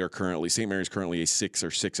 and St. Mary's currently a 6 or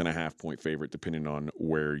 6.5 point favorite, depending on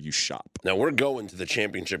where you shop. Now we're going to the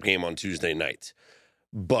championship game on Tuesday night,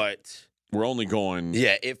 but we're only going.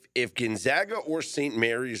 Yeah, if Gonzaga or St.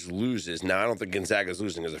 Mary's loses, now I don't think Gonzaga's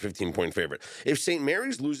losing as a 15-point favorite. If St.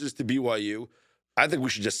 Mary's loses to BYU, I think we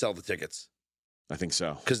should just sell the tickets. I think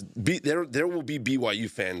so because there will be BYU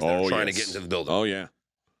fans that are trying to get into the building. Oh yeah.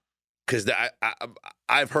 Because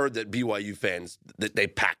I've heard that BYU fans, that they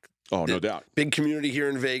pack. Oh, no doubt. Big community here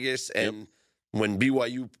in Vegas, and when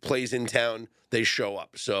BYU plays in town, they show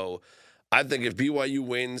up. So I think if BYU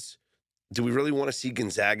wins, do we really want to see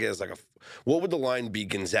Gonzaga as like what would the line be,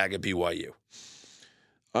 Gonzaga, BYU?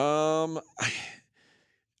 On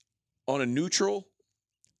a neutral,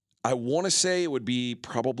 I want to say it would be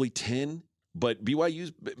probably 10, but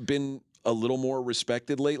BYU's been a little more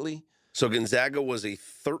respected lately. So Gonzaga was a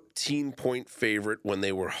 13-point favorite when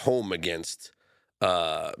they were home against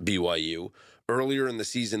BYU. Earlier in the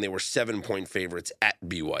season, they were 7-point favorites at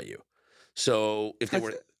BYU. So if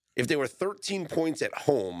they were 13 points at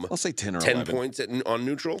home, I'll say 10 or 10 11. points on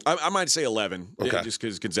neutral. I might say 11, okay. Just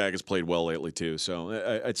because Gonzaga's played well lately too. So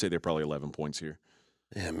I'd say they're probably 11 points here.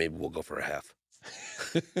 Yeah, maybe we'll go for a half.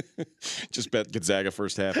 Just bet Gonzaga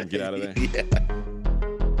first half and get out of there. Yeah.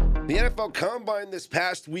 The NFL Combine this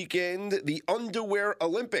past weekend, the Underwear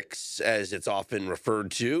Olympics, as it's often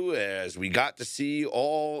referred to, as we got to see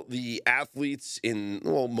all the athletes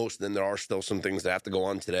most of them. There are still some things that have to go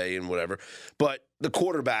on today and whatever. But the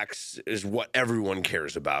quarterbacks is what everyone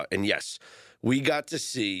cares about. And yes, we got to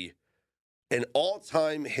see an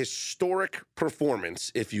all-time historic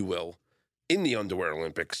performance, if you will, in the Underwear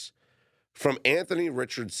Olympics from Anthony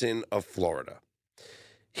Richardson of Florida.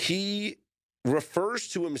 He refers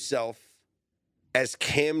to himself as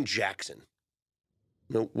Cam Jackson.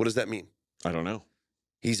 No, what does that mean? I don't know.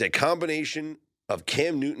 He's a combination of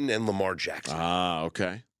Cam Newton and Lamar Jackson. Ah,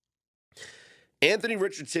 okay. Anthony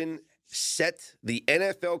Richardson set the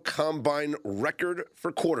NFL Combine record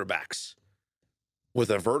for quarterbacks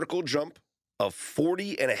with a vertical jump of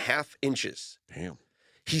 40.5 inches. Damn.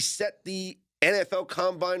 He set the NFL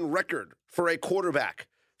Combine record for a quarterback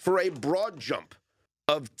for a broad jump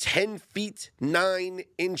of 10 feet 9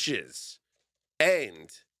 inches. And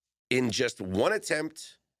in just one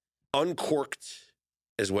attempt, uncorked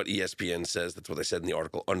is what ESPN says. That's what they said in the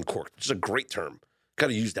article, uncorked, which is a great term. Got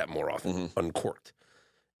to use that more often, uncorked.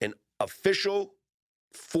 An official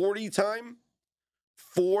 40 time,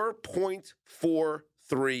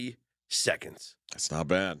 4.43 seconds. That's not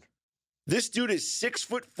bad. This dude is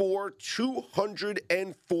 6'4",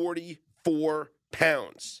 244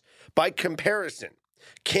 pounds. By comparison,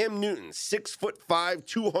 Cam Newton, 6'5",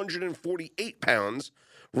 248 pounds,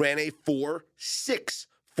 ran a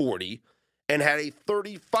 4.640 and had a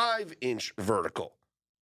 35-inch vertical.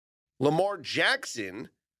 Lamar Jackson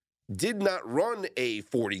did not run a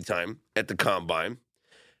 40 time at the combine.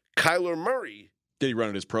 Kyler Murray. Did he run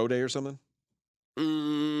at his pro day or something?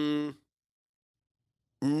 No,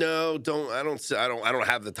 I don't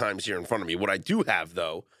have the times here in front of me. What I do have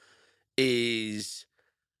though is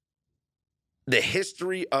the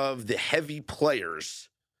history of the heavy players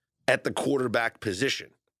at the quarterback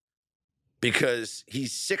position, because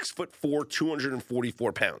he's 6'4",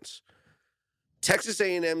 244 pounds. Texas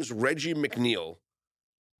A&M's Reggie McNeil,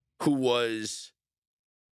 who was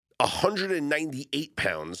 198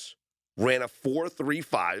 pounds, ran a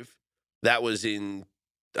 4.35. That was in,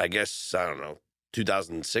 I guess,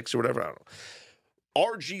 2006 or whatever. I don't know.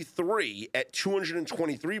 RG3 at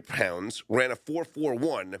 223 pounds ran a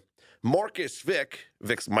 4.41. Marcus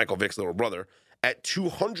Michael Vick's little brother, at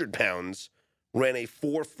 200 pounds ran a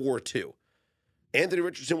 4.42. Anthony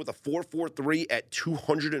Richardson with a 4.43 at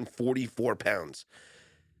 244 pounds.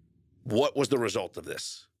 What was the result of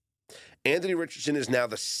this? Anthony Richardson is now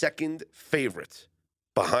the second favorite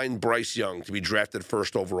behind Bryce Young to be drafted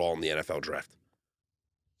first overall in the NFL draft.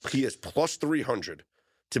 He is plus 300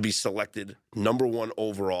 to be selected number one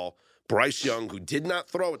overall. Bryce Young, who did not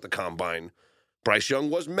throw at the combine. Bryce Young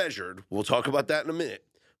was measured. We'll talk about that in a minute.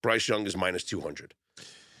 Bryce Young is minus 200.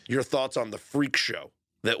 Your thoughts on the freak show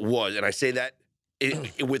that was, and I say that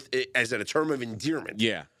as a term of endearment.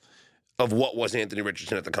 Yeah. Of what was Anthony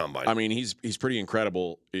Richardson at the combine. I mean, he's pretty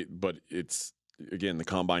incredible, but it's, again, the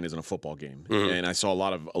combine isn't a football game. Mm-hmm. And I saw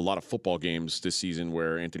a lot of football games this season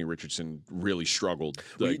where Anthony Richardson really struggled.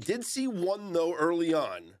 We did see one, though, early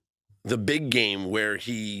on, the big game where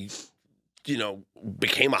he,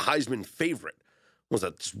 became a Heisman favorite. Was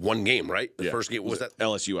that just one game, right? The first game was that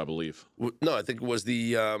LSU, I believe. No, I think it was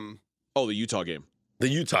the the Utah game. The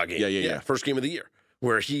Utah game. Yeah. First game of the year,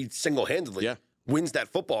 where he single-handedly wins that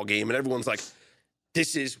football game, and everyone's like,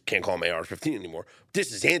 this is, can't call him AR-15 anymore,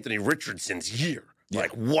 this is Anthony Richardson's year. Yeah.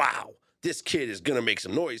 Like, wow, this kid is going to make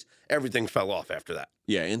some noise. Everything fell off after that.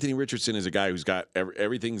 Yeah, Anthony Richardson is a guy who's got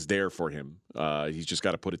everything's there for him. He's just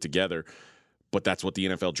got to put it together. But that's what the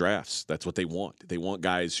NFL drafts. That's what they want. They want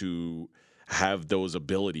guys who have those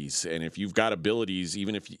abilities. And if you've got abilities,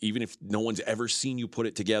 even if no one's ever seen you put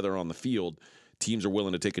it together on the field, teams are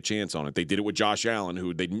willing to take a chance on it. They did it with Josh Allen,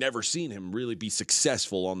 who they'd never seen him really be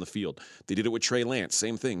successful on the field. They did it with Trey Lance,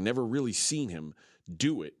 same thing. Never really seen him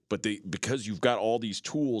do it. But because you've got all these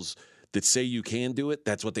tools that say you can do it,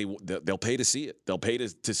 that's what they'll pay to see it. They'll pay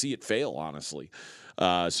to see it fail, honestly.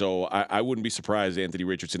 So I wouldn't be surprised, Anthony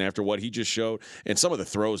Richardson, after what he just showed, and some of the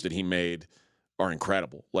throws that he made are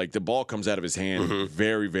incredible. Like, the ball comes out of his hand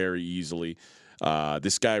very, very easily.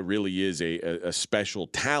 This guy really is a special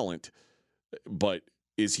talent. But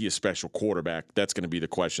is he a special quarterback? That's going to be the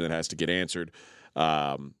question that has to get answered.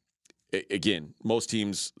 Again, most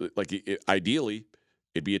teams, ideally,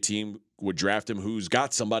 it'd be a team would draft him who's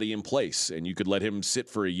got somebody in place, and you could let him sit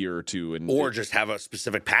for a year or two, just have a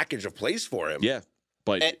specific package of plays for him. Yeah,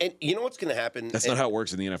 but and you know what's going to happen? That's not how it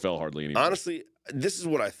works in the NFL hardly anymore. Honestly, this is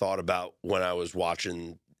what I thought about when I was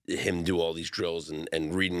watching him do all these drills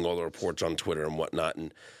and reading all the reports on Twitter and whatnot.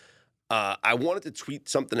 And I wanted to tweet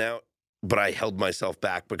something out, but I held myself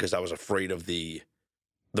back because I was afraid of the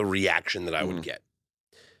reaction that I would get.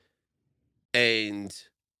 And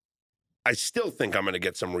I still think I'm going to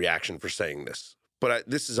get some reaction for saying this, but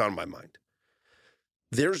this is on my mind.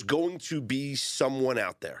 There's going to be someone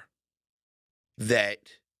out there that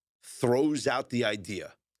throws out the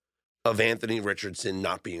idea of Anthony Richardson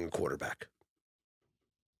not being a quarterback.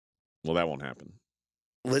 Well, that won't happen.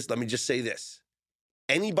 Liz, let me just say this.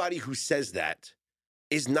 Anybody who says that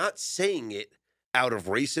is not saying it out of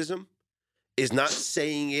racism, is not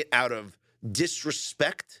saying it out of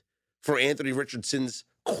disrespect for Anthony Richardson's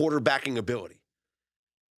quarterbacking ability.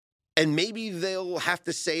 And maybe they'll have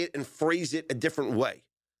to say it and phrase it a different way.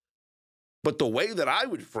 But the way that I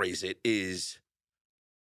would phrase it is,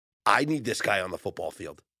 I need this guy on the football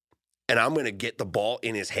field. And I'm going to get the ball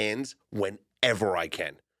in his hands whenever I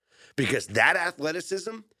can. Because that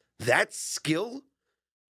athleticism, that skill,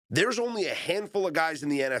 there's only a handful of guys in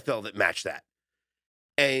the NFL that match that.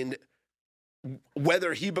 And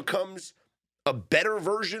whether he becomes a better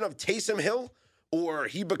version of Taysom Hill or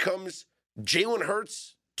he becomes Jalen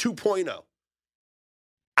Hurts 2.0,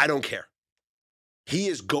 I don't care. He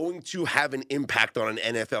is going to have an impact on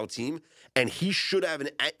an NFL team, and he should have an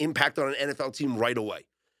impact on an NFL team right away.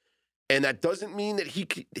 And that doesn't mean that he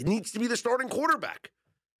needs to be the starting quarterback.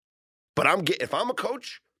 But if I'm a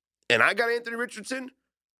coach and I got Anthony Richardson,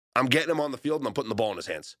 I'm getting him on the field and I'm putting the ball in his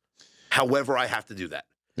hands. However, I have to do that.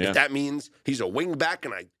 Yeah. If that means he's a wing back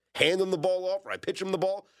and I hand him the ball off, or I pitch him the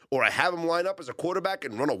ball, or I have him line up as a quarterback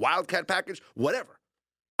and run a wildcat package, whatever.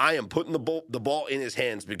 I am putting the ball in his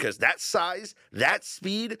hands, because that size, that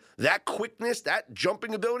speed, that quickness, that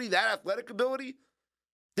jumping ability, that athletic ability,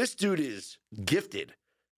 this dude is gifted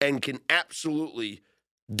and can absolutely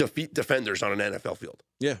defeat defenders on an NFL field.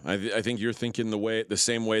 Yeah, I think you're thinking the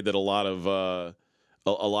same way that a lot of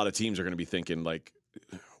teams are going to be thinking. Like,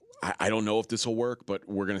 I don't know if this will work, but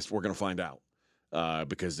we're gonna find out,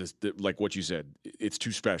 because this, like what you said, it's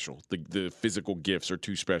too special. The physical gifts are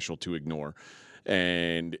too special to ignore,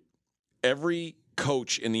 and every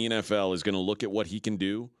coach in the NFL is going to look at what he can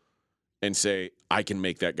do and say, I can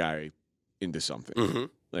make that guy into something.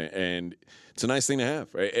 Mm-hmm. And it's a nice thing to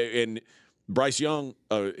have. And Bryce Young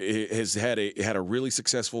has had a really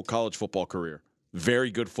successful college football career. Very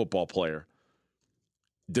good football player.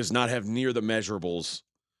 Does not have near the measurables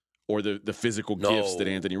or the physical gifts that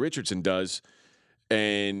Anthony Richardson does.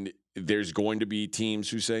 And there's going to be teams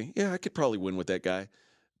who say, yeah, I could probably win with that guy.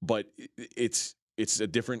 But it's a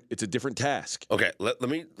different task. Okay, let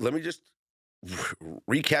me just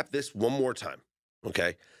recap this one more time.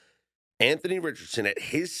 Okay, Anthony Richardson, at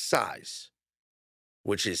his size,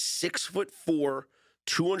 which is 6'4",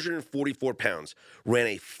 244 pounds, ran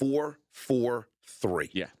a 4.43.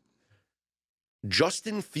 Yeah.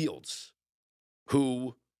 Justin Fields,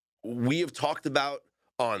 who we have talked about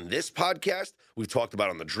on this podcast, we've talked about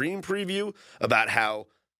on the Dream Preview, about how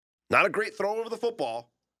not a great thrower of the football,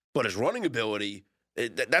 but his running ability,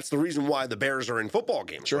 that's the reason why the Bears are in football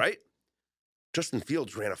games, sure. Right? Justin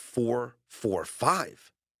Fields ran a 4.45.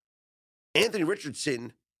 Anthony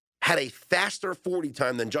Richardson had a faster 40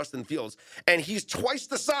 time than Justin Fields, and he's twice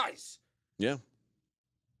the size. Yeah.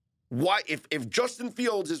 Why, if Justin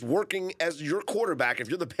Fields is working as your quarterback, if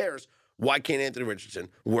you're the Bears, why can't Anthony Richardson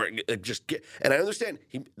work? And I understand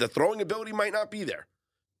the throwing ability might not be there,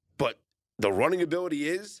 but the running ability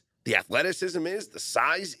is, the athleticism is, the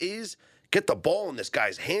size is. Get the ball in this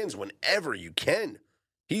guy's hands whenever you can.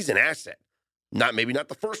 He's an asset. Maybe not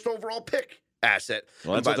the first overall pick asset.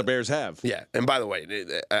 Well, that's what the Bears have. Yeah, and by the way,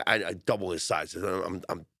 I double his size. I'm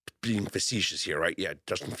being facetious here, right? Yeah,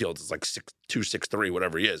 Justin Fields is like 6'2", 6'3",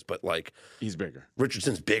 whatever he is, but like he's bigger.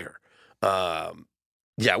 Richardson's bigger.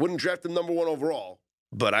 Yeah, I wouldn't draft him number 1 overall,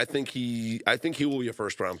 but I think he will be a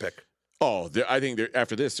first-round pick. Oh, I think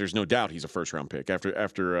after this, there's no doubt he's a first-round pick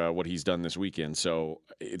after what he's done this weekend. So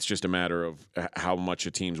it's just a matter of how much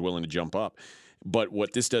a team's willing to jump up. But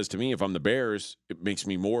what this does to me, if I'm the Bears, it makes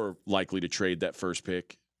me more likely to trade that first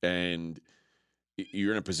pick. And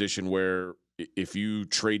you're in a position where if you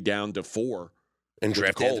trade down to 4 and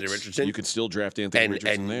draft Colts, Anthony Richardson, you can still draft Anthony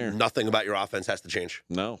Richardson there. And nothing about your offense has to change.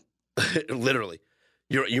 No. Literally.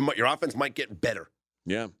 Your offense might get better.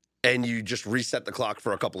 Yeah. And you just reset the clock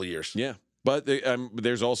for a couple of years. Yeah. But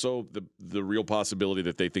there's also the real possibility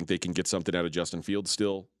that they think they can get something out of Justin Fields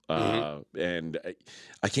still. And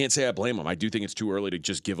I can't say I blame them. I do think it's too early to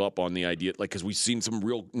just give up on the idea, because we've seen some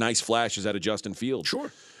real nice flashes out of Justin Fields.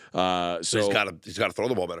 Sure. So he's got to throw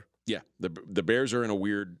the ball better. Yeah. The Bears are in a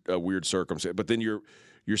weird circumstance. But then you're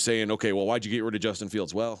saying, okay, well, why'd you get rid of Justin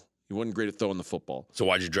Fields? Well, he wasn't great at throwing the football. So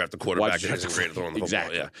why'd you draft the quarterback that isn't great at throwing the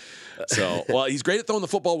exactly. football? Yeah. So, well, he's great at throwing the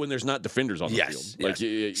football when there's not defenders on the field.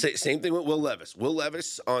 Yes. Same thing with Will Levis. Will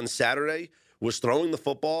Levis on Saturday was throwing the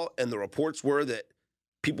football, and the reports were that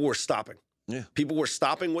people were stopping. Yeah. People were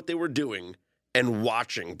stopping what they were doing and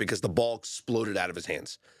watching because the ball exploded out of his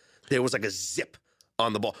hands. There was like a zip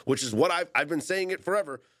on the ball, which is what I've been saying it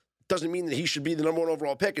forever. Doesn't mean that he should be the number 1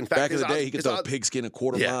 overall pick. In fact, back in the day, he could throw a pigskin a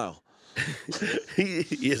quarter mile. he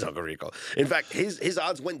is Uncle Rico. In fact, his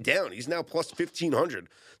odds went down. He's now plus 1,500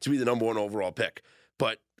 to be the number 1 overall pick.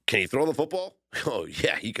 But can he throw the football? Oh,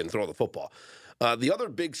 yeah, he can throw the football. The other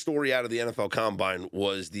big story out of the NFL Combine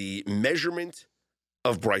was the measurement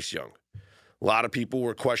of Bryce Young. A lot of people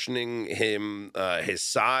were questioning him, his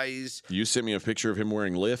size. You sent me a picture of him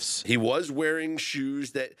wearing lifts. He was wearing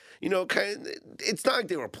shoes that, it's not like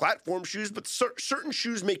they were platform shoes, but certain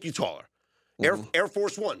shoes make you taller. Mm-hmm. Air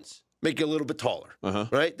Force Ones make you a little bit taller,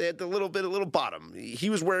 right? They had a little bottom. He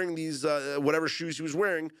was wearing these, whatever shoes he was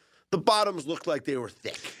wearing, the bottoms looked like they were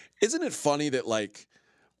thick. Isn't it funny that, like,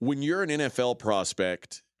 when you're an NFL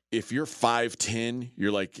prospect, if you're 5'10",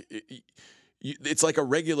 you're like, it's like a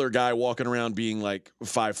regular guy walking around being like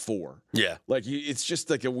 5'4". Yeah. Like it's just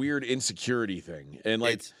like a weird insecurity thing. And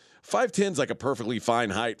like It's- 5'10's like a perfectly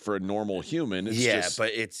fine height for a normal human. It's just,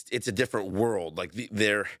 but it's a different world. Like these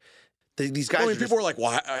guys. I mean, are just- people are like,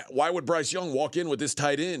 why would Bryce Young walk in with this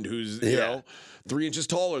tight end who's you know 3 inches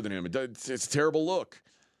taller than him? It's a terrible look.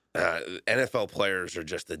 NFL players are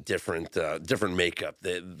just a different makeup.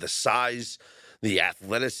 The size, the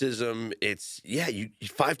athleticism. It's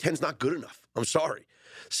 5'10's not good enough. I'm sorry.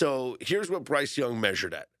 So here's what Bryce Young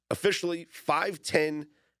measured at. Officially 5'10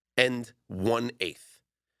 and 1/8.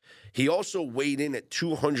 He also weighed in at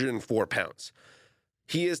 204 pounds.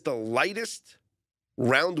 He is the lightest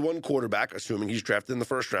round one quarterback, assuming he's drafted in the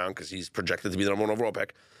first round because he's projected to be the number 1 overall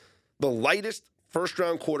pick. The lightest first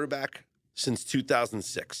round quarterback since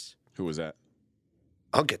 2006. Who was that?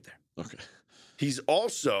 I'll get there. Okay. He's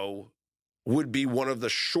also would be one of the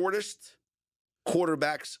shortest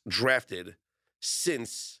quarterbacks drafted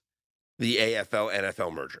since the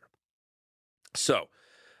AFL-NFL merger. So,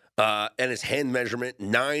 and his hand measurement,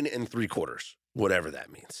 9 3/4, whatever that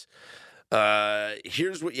means.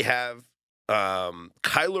 Here's what you have.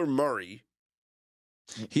 Kyler Murray.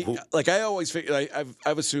 I always figure,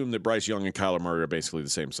 I've assumed that Bryce Young and Kyler Murray are basically the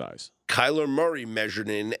same size. Kyler Murray measured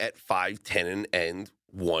in at 5'10 and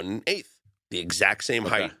 1/8, the exact same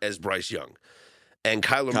height as Bryce Young. And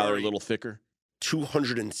Kyler Murray, a little thicker.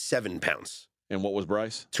 207 pounds. And what was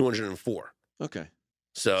Bryce? 204. Okay.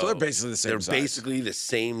 So they're basically the same size. They're basically the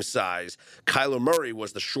same size. Kyler Murray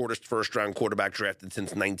was the shortest first-round quarterback drafted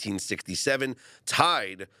since 1967,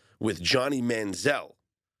 tied with Johnny Manziel,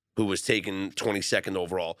 who was taken 22nd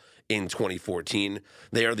overall in 2014.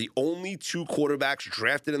 They are the only 2 quarterbacks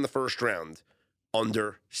drafted in the first round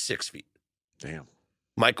under 6 feet. Damn.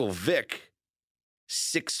 Michael Vick,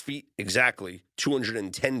 6 feet exactly,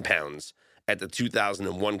 210 pounds at the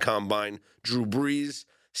 2001 Combine. Drew Brees,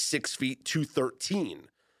 6 feet, 213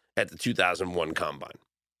 at the 2001 Combine.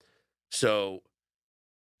 So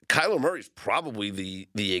Kyler Murray's probably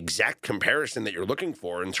the exact comparison that you're looking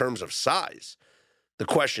for in terms of size. The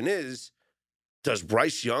question is, does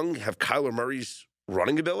Bryce Young have Kyler Murray's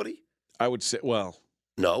running ability? I would say, well,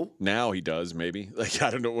 no. Now he does, maybe. Like, I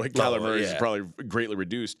don't know. Like, Kyler Murray is probably greatly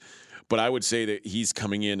reduced. But I would say that he's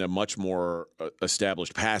coming in a much more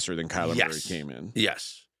established passer than Kyler Murray came in.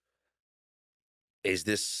 Yes. Is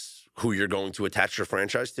this who you're going to attach your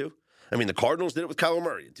franchise to? I mean, the Cardinals did it with Kyler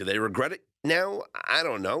Murray. Do they regret it now? I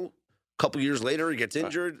don't know. A couple years later, he gets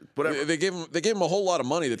injured, whatever. They gave him a whole lot of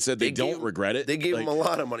money that said they don't regret it. They gave him a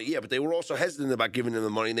lot of money, but they were also hesitant about giving him the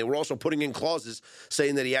money, and they were also putting in clauses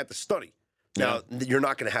saying that he had to study. Now, you're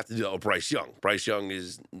not going to have to do that with Bryce Young. Bryce Young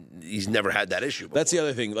he's never had that issue before. That's the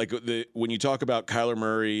other thing. Like, when you talk about Kyler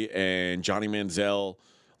Murray and Johnny Manziel,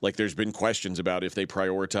 like, there's been questions about if they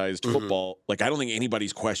prioritized football. Like, I don't think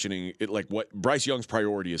anybody's questioning it. Like, what Bryce Young's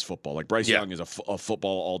priority is football. Like, Bryce Young is a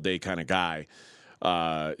football all day kind of guy.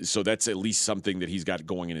 So that's at least something that he's got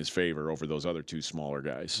going in his favor over those other 2 smaller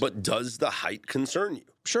guys. But does the height concern you?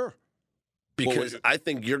 Sure. Because I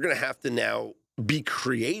think you're going to have to now be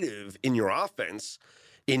creative in your offense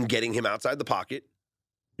in getting him outside the pocket.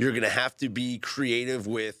 You're going to have to be creative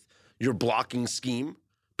with your blocking scheme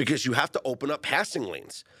because you have to open up passing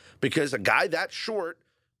lanes because a guy that short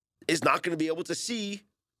is not going to be able to see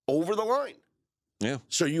over the line. Yeah.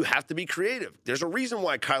 So you have to be creative. There's a reason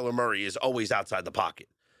why Kyler Murray is always outside the pocket.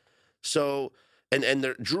 So, and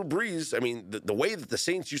Drew Brees, I mean, the way that the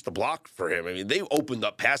Saints used to block for him, I mean, they opened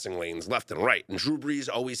up passing lanes left and right. And Drew Brees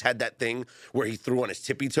always had that thing where he threw on his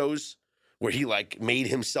tippy toes, where he, like, made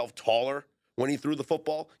himself taller when he threw the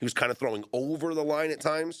football. He was kind of throwing over the line at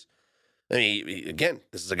times. I mean, again,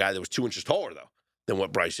 this is a guy that was 2 inches taller, though, than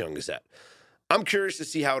what Bryce Young is at. I'm curious to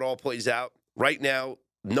see how it all plays out. Right now,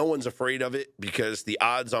 no one's afraid of it because the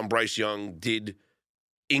odds on Bryce Young did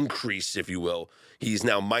increase, if you will. He's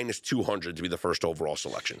now minus 200 to be the first overall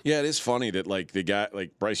selection. Yeah, it is funny that, like, the guy,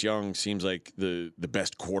 like, Bryce Young seems like the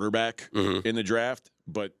best quarterback in the draft,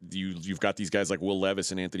 but you've got these guys like Will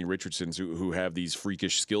Levis and Anthony Richardson who have these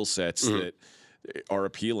freakish skill sets that are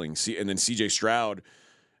appealing. And then C.J. Stroud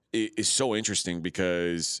is so interesting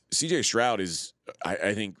because C.J. Stroud is,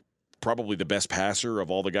 I think, probably the best passer of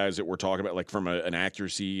all the guys that we're talking about, like from an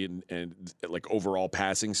accuracy and like overall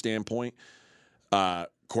passing standpoint. Of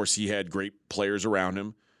course, he had great players around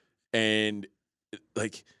him. And,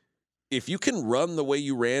 like, if you can run the way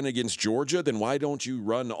you ran against Georgia, then why don't you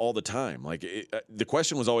run all the time? Like, the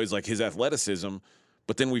question was always, like, his athleticism.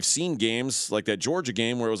 But then we've seen games like that Georgia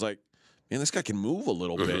game where it was like, man, this guy can move a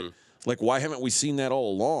little bit. Like, why haven't we seen that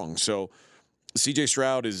all along? So CJ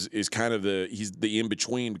Stroud is kind of he's the in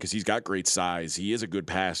between because he's got great size. He is a good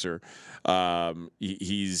passer.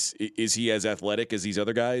 Is he as athletic as these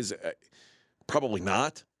other guys? Probably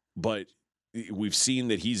not, but we've seen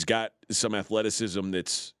that he's got some athleticism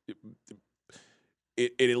that's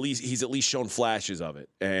he's at least shown flashes of it.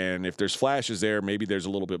 And if there's flashes there, maybe there's a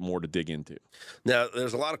little bit more to dig into. Now,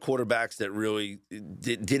 there's a lot of quarterbacks that really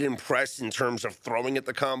did impress in terms of throwing at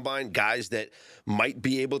the combine, guys that might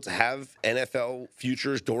be able to have NFL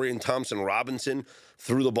futures. Dorian Thompson-Robinson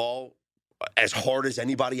threw the ball as hard as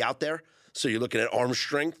anybody out there. So you're looking at arm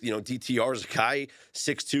strength. You know, DTR is a guy,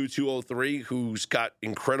 6'2", 203, who's got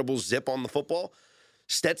incredible zip on the football.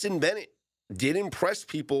 Stetson Bennett did impress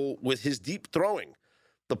people with his deep throwing.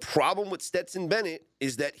 The problem with Stetson Bennett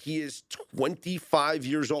is that he is 25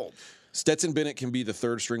 years old. Stetson Bennett can be the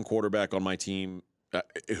third-string quarterback on my team,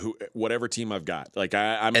 whatever team I've got. Like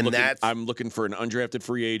I'm looking for an undrafted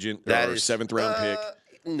free agent or seventh-round pick.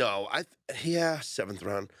 No, seventh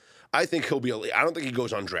round. I think he'll be. I don't think he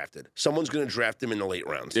goes undrafted. Someone's going to draft him in the late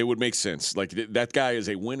rounds. It would make sense. Like that guy is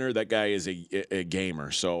a winner. That guy is a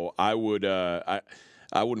gamer. So I would.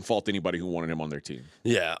 I wouldn't fault anybody who wanted him on their team.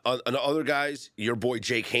 Yeah. And other guys, your boy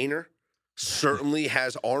Jake Haener certainly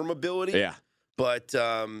has arm ability. Yeah. But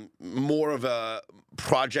more of a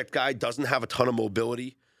project guy, doesn't have a ton of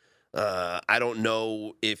mobility. I don't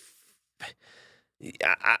know if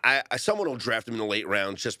someone will draft him in the late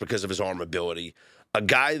rounds just because of his arm ability. A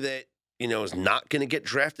guy that, is not going to get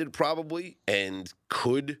drafted probably and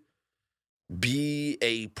could be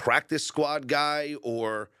a practice squad guy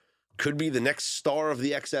or could be the next star of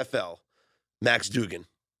the XFL, Max Duggan.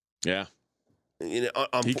 Yeah.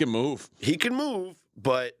 He can move. He can move,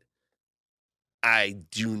 but I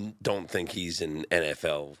don't think he's an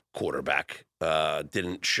NFL quarterback.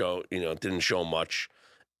 Didn't show much.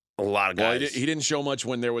 A lot of guys. Well, he didn't show much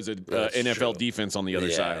when there was a NFL defense on the other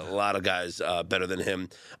side. A lot of guys better than him.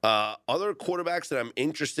 Other quarterbacks that I'm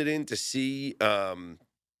interested in to see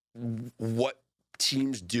what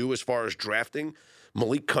teams do as far as drafting.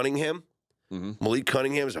 Malik Cunningham. Mm-hmm. Malik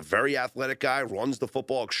Cunningham is a very athletic guy, runs the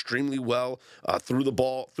football extremely well, threw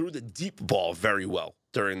the deep ball very well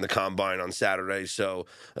during the combine on Saturday. So,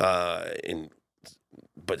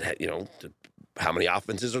 how many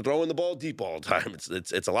offenses are throwing the ball deep all the time?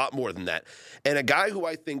 It's a lot more than that. And a guy who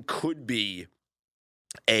I think could be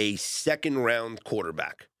a second-round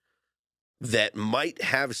quarterback that might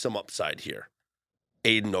have some upside here,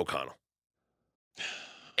 Aiden O'Connell.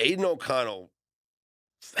 Aiden O'Connell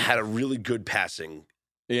had a really good passing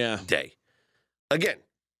day. Again,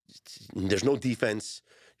 there's no defense.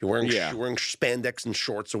 You're wearing spandex and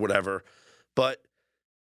shorts or whatever. But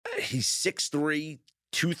he's 6'3",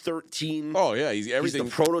 213. Oh, yeah. He's everything.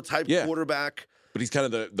 He's the prototype quarterback. But he's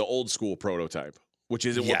kind of the old school prototype, which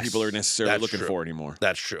isn't what people are necessarily looking for anymore.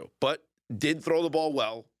 That's true. But did throw the ball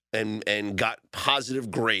well and got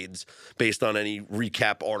positive grades based on any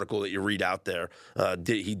recap article that you read out there.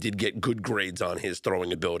 He did get good grades on his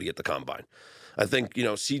throwing ability at the combine. I think,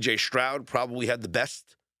 CJ Stroud probably had the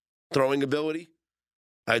best throwing ability.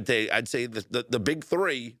 I'd say the big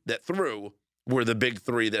three that threw were the big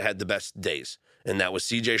three that had the best days. And that was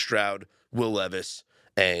CJ Stroud, Will Levis,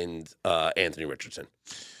 and Anthony Richardson.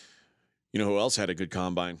 You know who else had a good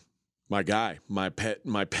combine? My guy, my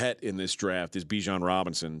pet in this draft is Bijan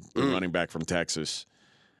Robinson, the running back from Texas.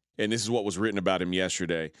 And this is what was written about him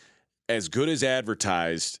yesterday. As good as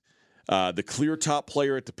advertised, the clear top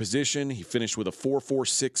player at the position. He finished with a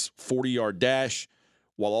 4.46 40-yard dash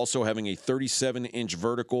while also having a 37-inch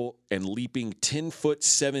vertical and leaping 10 foot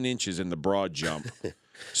 7 inches in the broad jump.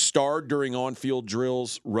 Starred during on-field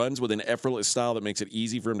drills, runs with an effortless style that makes it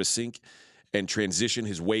easy for him to sink and transition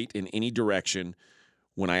his weight in any direction.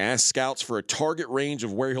 When I asked scouts for a target range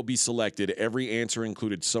of where he'll be selected, every answer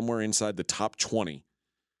included somewhere inside the top 20.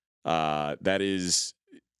 That is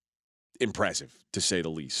impressive, to say the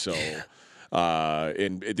least. So,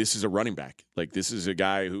 and this is a running back. Like, this is a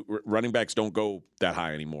guy who running backs don't go that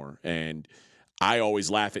high anymore. And I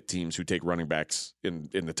always laugh at teams who take running backs in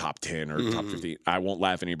the top 10 or top 15. I won't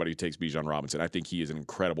laugh at anybody who takes Bijan Robinson. I think he is an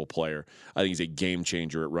incredible player. I think he's a game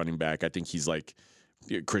changer at running back. I think he's like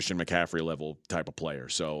Christian McCaffrey level type of player.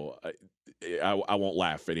 So I won't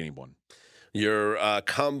laugh at anyone. Your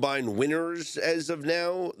combine winners as of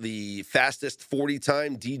now, the fastest 40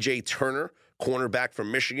 time, DJ Turner, cornerback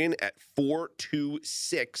from Michigan at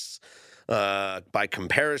 4.26. By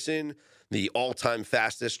comparison, the all-time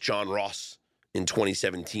fastest, John Ross in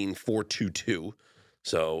 2017, 4.22.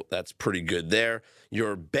 So that's pretty good there.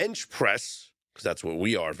 Your bench press, because that's what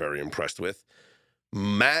we are very impressed with,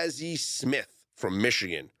 Mazi Smith from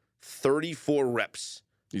Michigan, 34 reps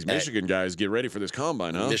These Michigan guys get ready for this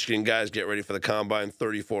combine, huh? Michigan guys get ready for the combine,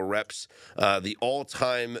 34 reps. The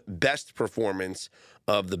all-time best performance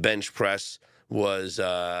of the bench press was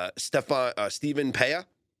Stephen Paya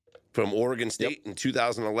from Oregon State in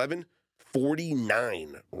 2011,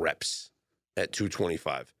 49 reps at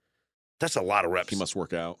 225. That's a lot of reps. He must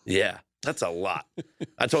work out. Yeah, that's a lot.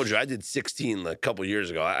 I told you I did 16 a couple years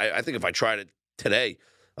ago. I think if I tried it today,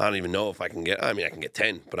 I don't even know if I can get, I can get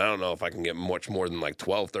 10, but I don't know if I can get much more than like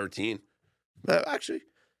 12, 13. Actually,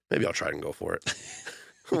 maybe I'll try and go for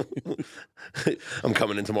it. I'm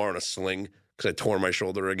coming in tomorrow in a sling because I tore my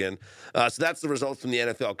shoulder again. So that's the results from the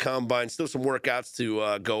NFL Combine. Still some workouts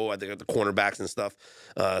to go, I think, at the cornerbacks and stuff.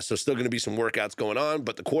 So still going to be some workouts going on,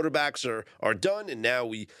 but the quarterbacks are done, and now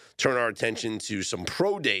we turn our attention to some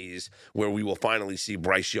pro days where we will finally see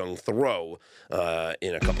Bryce Young throw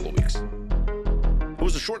in a couple of weeks. It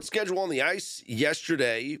was a short schedule on the ice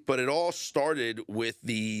yesterday, but it all started with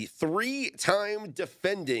the three-time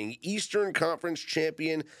defending Eastern Conference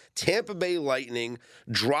champion Tampa Bay Lightning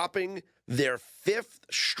dropping their fifth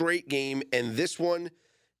straight game, and this one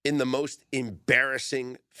in the most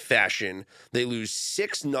embarrassing fashion. They lose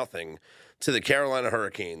 6-0 to the Carolina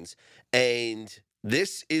Hurricanes, and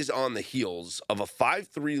this is on the heels of a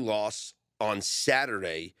 5-3 loss on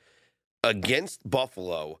Saturday against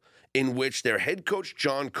Buffalo, in which their head coach,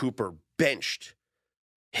 John Cooper, benched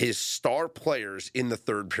his star players in the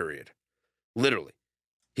third period. Literally.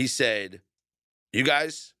 He said, you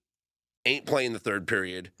guys ain't playing the third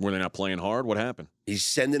period. Were they not playing hard? What happened? He's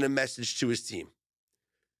sending a message to his team.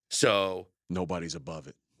 So nobody's above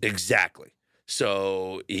it. Exactly.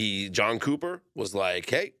 So John Cooper was like,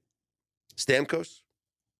 hey, Stamkos,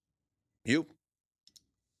 you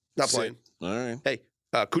not playing. All right. Hey,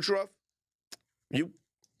 Kucherov, you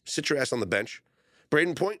sit your ass on the bench.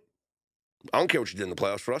 Braden Point, I don't care what you did in the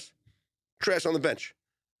playoffs for us. Sit your ass on the bench.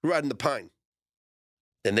 You're riding the pine.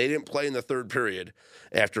 And they didn't play in the third period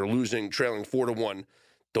after trailing 4-1.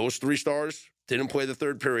 Those three stars didn't play the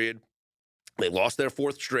third period. They lost their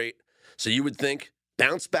fourth straight. So you would think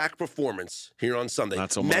bounce back performance here on Sunday.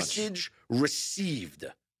 Not so much. Message received.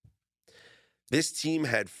 This team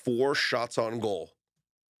had 4 shots on goal.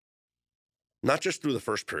 Not just through the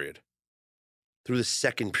first period, through the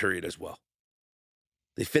second period as well.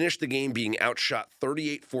 They finished the game being outshot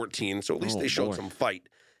 38-14, so at least they showed some fight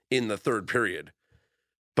in the third period.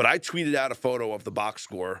 But I tweeted out a photo of the box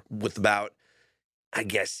score with about,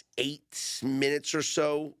 8 minutes or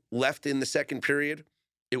so left in the second period.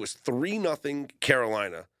 It was 3-0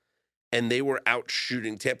 Carolina, and they were out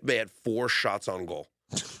shooting. Tampa Bay had 4 shots on goal.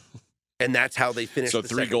 And that's how they finished the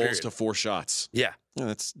second period. So 3 goals to 4 shots. Yeah.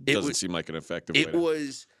 That doesn't seem like an effective way.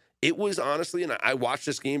 It was honestly, and I watched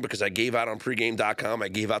this game because I gave out on pregame.com, I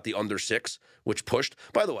gave out the under 6, which pushed.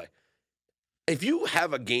 By the way, if you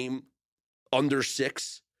have a game under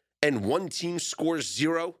 6 and one team scores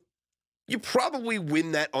 0, you probably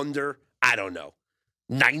win that under,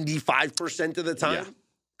 95% of the time.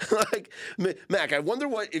 Yeah. Like, Mac, I wonder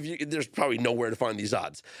there's probably nowhere to find these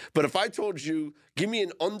odds. But if I told you, give me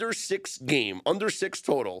an under 6 game, under 6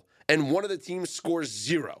 total, and one of the teams scores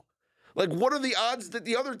 0, like, what are the odds that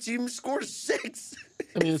the other team scores 6?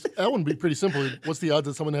 That would be pretty simple. What's the odds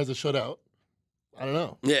that someone has a shutout? I don't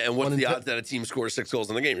know. Yeah, and what's the odds that a team scores 6 goals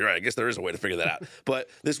in the game? You're right. I guess there is a way to figure that out. But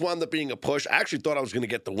this wound up being a push. I actually thought I was going to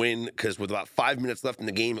get the win because with about 5 minutes left in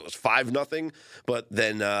the game, it was 5-0. But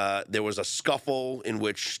then there was a scuffle in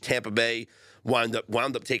which Tampa Bay wound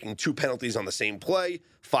up taking 2 penalties on the same play.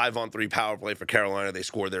 5-on-3 power play for Carolina. They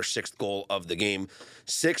scored their 6th goal of the game.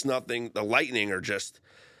 6-0. The Lightning are just,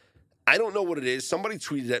 I don't know what it is. Somebody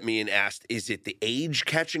tweeted at me and asked, is it the age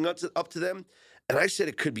catching up to them? And I said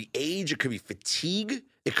it could be age, it could be fatigue,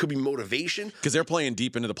 it could be motivation. Because they're playing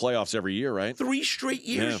deep into the playoffs every year, right? 3 straight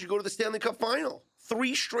years you go to the Stanley Cup final.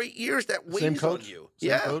 3 straight years that weighs on you.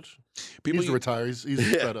 Same coach. He's retired.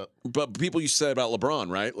 He's fed up. But people used to say about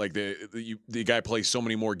LeBron, right? Like the guy plays so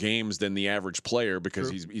many more games than the average player because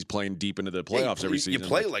he's playing deep into the playoffs every season. You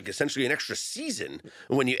play like essentially an extra season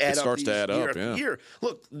when you add up. It starts to add up after year.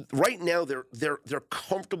 Look, right now they're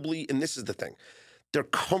comfortably, and this is the thing, they're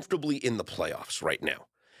comfortably in the playoffs right now.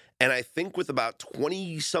 And I think with about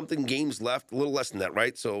 20-something games left, a little less than that,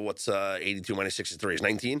 right? So what's 82 minus 63 is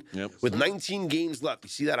 19? Yep. With 19 games left, you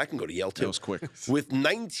see that? I can go to Yale, too. That was quick. With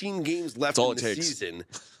 19 games left in the season.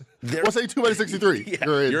 What's 82 minus 63? Yeah,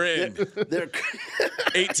 You're in. They're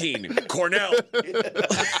 18. Cornell.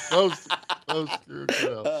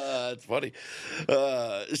 It's funny.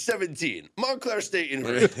 17, Montclair State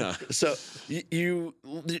University. Yeah. So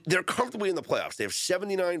they're comfortably in the playoffs. They have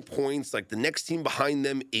 79 points. Like the next team behind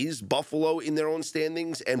them is Buffalo in their own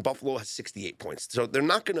standings, and Buffalo has 68 points. So they're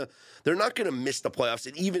not gonna miss the playoffs.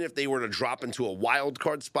 And even if they were to drop into a wild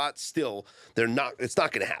card spot, still it's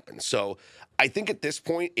not gonna happen. So I think at this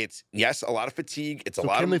point, it's yes, a lot of fatigue. It's a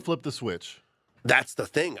lot. Can they flip the switch? That's the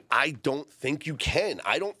thing. I don't think you can.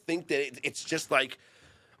 I don't think that it's just like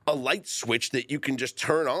a light switch that you can just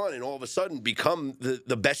turn on and all of a sudden become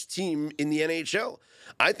the best team in the NHL.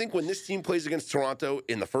 I think when this team plays against Toronto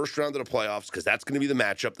in the first round of the playoffs, because that's going to be the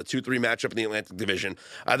matchup, the 2-3 matchup in the Atlantic Division,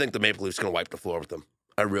 I think the Maple Leafs are going to wipe the floor with them.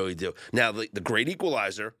 I really do. Now, the great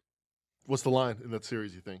equalizer. What's the line in that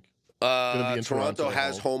series, you think? Toronto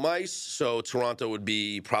has home ice, so Toronto would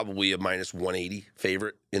be probably a minus 180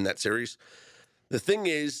 favorite in that series. The thing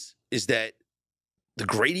is that the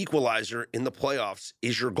great equalizer in the playoffs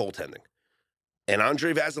is your goaltending. And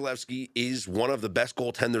Andrei Vasilevsky is one of the best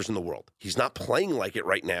goaltenders in the world. He's not playing like it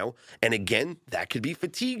right now. And again, that could be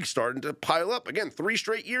fatigue starting to pile up. Again, 3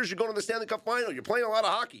 straight years you're going to the Stanley Cup final. You're playing a lot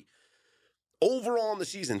of hockey. Overall in the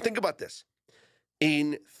season, think about this.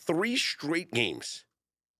 In 3 straight games,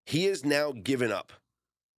 he has now given up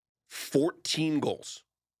 14 goals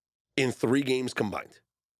in 3 games combined.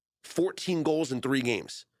 14 goals in 3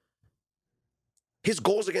 games. His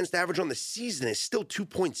goals against average on the season is still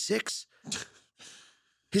 2.6.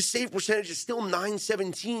 His save percentage is still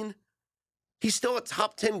 .917. He's still a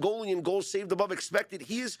top 10 goalie in goals saved above expected.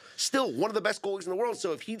 He is still one of the best goalies in the world.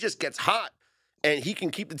 So if he just gets hot and he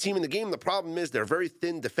can keep the team in the game, the problem is they're very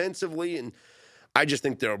thin defensively, and I just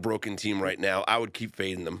think they're a broken team right now. I would keep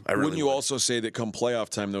fading them. Wouldn't you also say that come playoff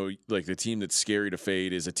time, though, like the team that's scary to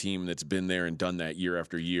fade is a team that's been there and done that year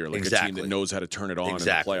after year, like a team that knows how to turn it on in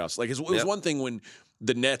the playoffs. Like it was one thing when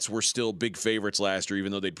the Nets were still big favorites last year,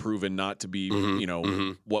 even though they'd proven not to be,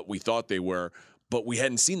 what we thought they were. But we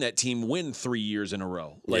hadn't seen that team win 3 years in a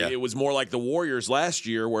row. Like it was more like the Warriors last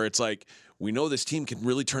year, where it's like we know this team can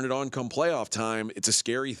really turn it on come playoff time. It's a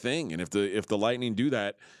scary thing, and if the Lightning do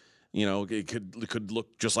that, it could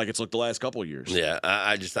look just like it's looked the last couple of years. Yeah,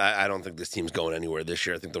 I don't think this team's going anywhere this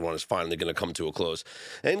year. I think the run is finally going to come to a close.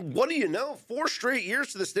 And what do you know? 4 straight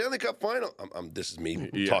years to the Stanley Cup final. This is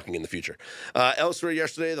me talking in the future. Elsewhere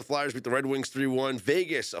yesterday, the Flyers beat the Red Wings 3-1.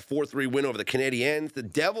 Vegas, a 4-3 win over the Canadiens. The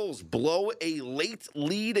Devils blow a late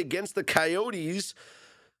lead against the Coyotes,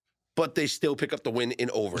 but they still pick up the win in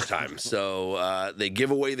overtime. So they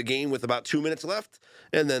give away the game with about 2 minutes left,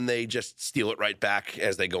 and then they just steal it right back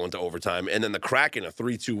as they go into overtime. And then the Kraken, a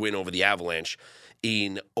 3-2 win over the Avalanche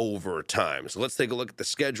in overtime. So let's take a look at the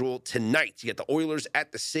schedule. Tonight, you get the Oilers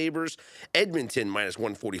at the Sabres, Edmonton minus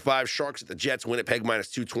 145, Sharks at the Jets, Winnipeg minus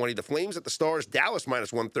 220, the Flames at the Stars, Dallas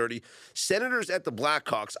minus 130, Senators at the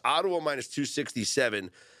Blackhawks, Ottawa minus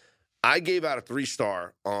 267. I gave out a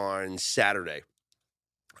 3-star on Saturday.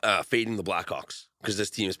 Fading the Blackhawks because this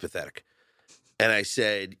team is pathetic. And I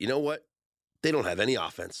said, you know what? They don't have any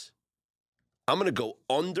offense. I'm going to go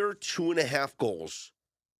under 2.5 goals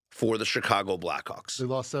for the Chicago Blackhawks. They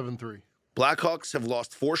lost 7-3. Blackhawks have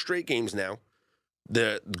lost 4 straight games now.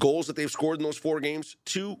 The goals that they've scored in those 4 games,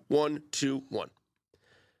 2-1, 2-1.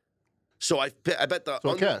 So I bet the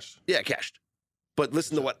cashed. Yeah, cashed. But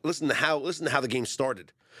listen to how the game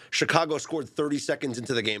started. Chicago scored 30 seconds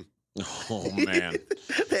into the game. Oh, man.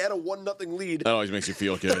 They had a 1-0 lead. That always makes you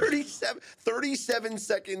feel good. 37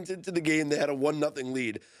 seconds into the game, they had a 1-0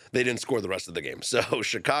 lead. They didn't score the rest of the game. So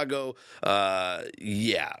Chicago,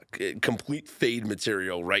 complete fade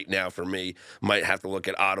material right now for me. Might have to look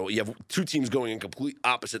at Ottawa. You have 2 teams going in complete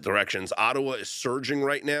opposite directions. Ottawa is surging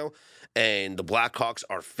right now, and the Blackhawks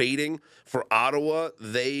are fading. For Ottawa,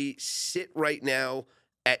 they sit right now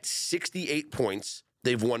at 68 points.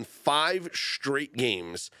 They've won 5 straight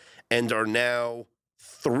games and are now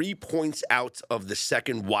 3 points out of the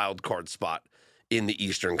second wild card spot in the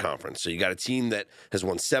Eastern Conference. So you got a team that has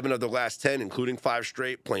won 7 of their last 10, including 5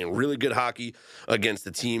 straight, playing really good hockey against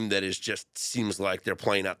a team that is just seems like they're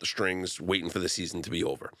playing out the strings, waiting for the season to be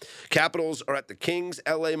over. Capitals are at the Kings,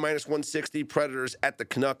 LA minus 160, Predators at the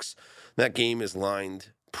Canucks. That game is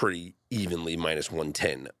lined pretty evenly, minus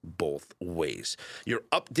 110 both ways. Your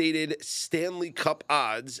updated Stanley Cup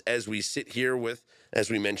odds as we sit here with, as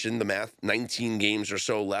we mentioned, the math, 19 games or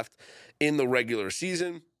so left in the regular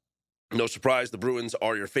season. No surprise, the Bruins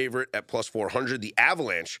are your favorite at plus 400. The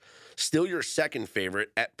Avalanche, still your second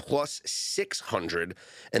favorite at plus 600.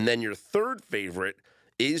 And then your third favorite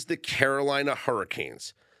is the Carolina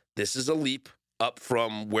Hurricanes. This is a leap up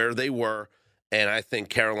from where they were, and I think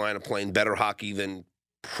Carolina playing better hockey than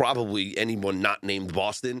probably anyone not named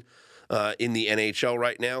Boston in the NHL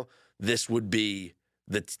right now. this would be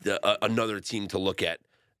another team to look at,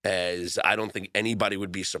 as I don't think anybody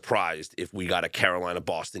would be surprised if we got a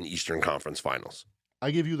Carolina-Boston Eastern Conference Finals.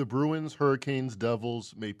 I give you the Bruins, Hurricanes,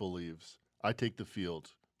 Devils, Maple Leafs. I take the field.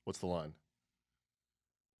 What's the line?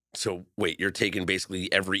 So, wait, you're taking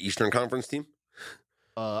basically every Eastern Conference team?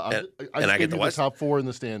 I I get gave the you West? the top 4 in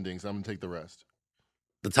the standings. I'm going to take the rest.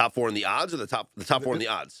 The top 4 in the odds, or the top 4 in the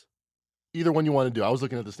odds? Either one you want to do. I was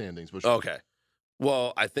looking at the standings. But sure. Okay.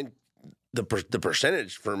 Well, I think the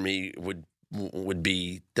percentage for me would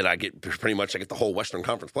be that I get the whole Western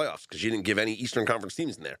Conference playoffs, because you didn't give any Eastern Conference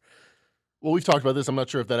teams in there. Well, we've talked about this. I'm not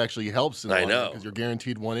sure if that actually helps. I know. Because you're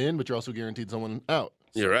guaranteed one in, but you're also guaranteed someone out.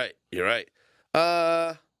 So. You're right.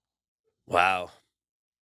 Wow.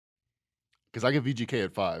 Because I give VGK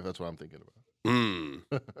at 5. That's what I'm thinking about.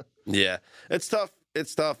 Yeah, it's tough.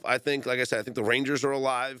 I think, like I said, I think the Rangers are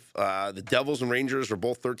alive. The Devils and Rangers are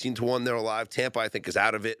both 13-1. They're alive. Tampa, I think, is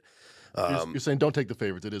out of it. You're saying don't take the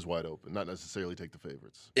favorites. It is wide open. Not necessarily take the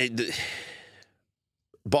favorites.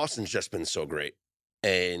 Boston's just been so great.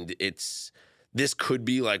 And this could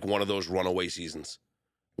be like one of those runaway seasons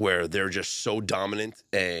where they're just so dominant,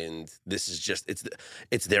 and this is just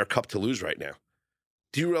it's their cup to lose right now.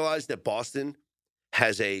 Do you realize that Boston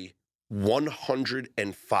has a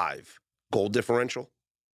 105 goal differential?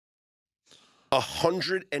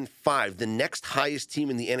 105. The next highest team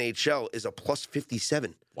in the NHL is a plus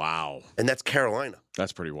 57. Wow. And that's Carolina.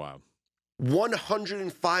 That's pretty wild.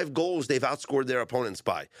 105 goals they've outscored their opponents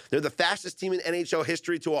by. They're the fastest team in NHL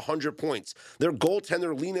history to 100 points. Their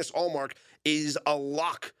goaltender, Linus Ullmark, is a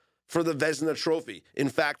lock for the Vezina Trophy. In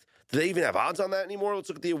fact, do they even have odds on that anymore? Let's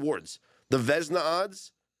look at the awards. The Vezina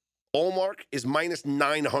odds, Ullmark is minus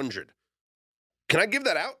 900. Can I give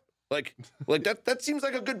that out? Like that seems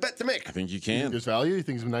like a good bet to make. I think you can. There's value? You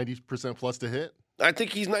think he's 90% plus to hit? I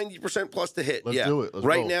think he's 90% plus to hit. Let's do it. Let's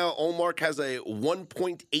right roll. now, Ullmark has a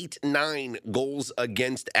 1.89 goals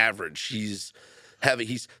against average. He's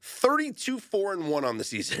 32-4-1 on the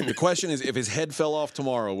season. The question is, if his head fell off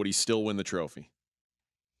tomorrow, would he still win the trophy?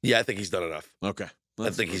 Yeah, I think he's done enough. Okay.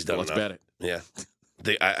 I think he's done Let's enough. bet it. Yeah.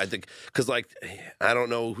 I think, because, I don't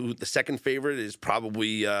know who the second favorite is.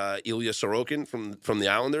 Probably Ilya Sorokin from the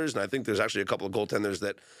Islanders, and I think there's actually a couple of goaltenders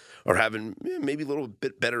that are having maybe a little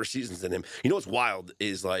bit better seasons than him. You know what's wild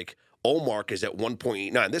is Ullmark is at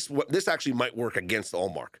 1.89. This actually might work against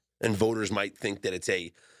Ullmark, and voters might think that it's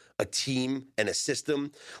a team and a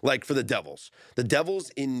system. Like for the Devils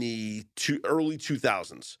in the early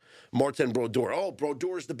 2000s, Martin Brodeur. Oh,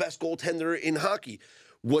 Brodeur is the best goaltender in hockey.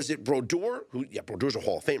 Was it Brodeur? Brodeur's a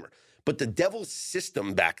Hall of Famer. But the Devils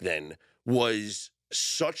system back then was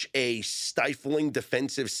such a stifling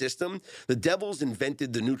defensive system. The Devils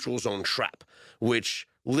invented the neutral zone trap, which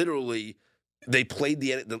literally they played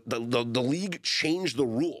the league changed the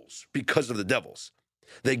rules because of the Devils.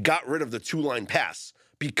 They got rid of the two-line pass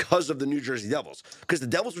because of the New Jersey Devils. Because the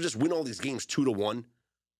Devils would just win all these games 2-1,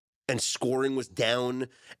 and scoring was down,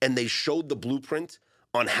 and they showed the blueprint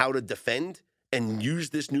on how to defend and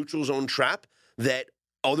use this neutral zone trap that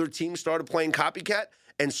other teams started playing copycat,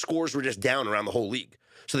 and scores were just down around the whole league.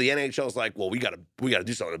 So the NHL is like, well, we gotta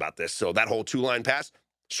do something about this. So that whole two-line pass,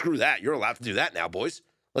 screw that. You're allowed to do that now, boys.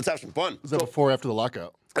 Let's have some fun. Was that before or after the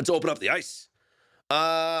lockout? Let's open up the ice.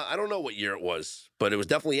 I don't know what year it was, but it was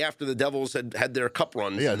definitely after the Devils had their cup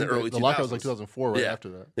runs in the early 2000s. The lockout was like 2004, right after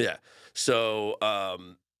that. Yeah. So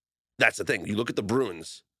that's the thing. You look at the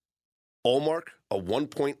Bruins. Ullmark, a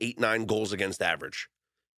 1.89 goals against average.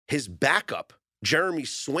 His backup, Jeremy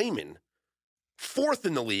Swayman, fourth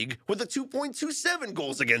in the league with a 2.27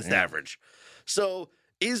 goals against average. So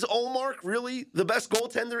is Ullmark really the best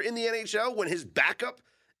goaltender in the NHL when his backup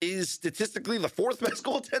is statistically the fourth best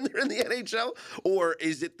goaltender in the NHL? Or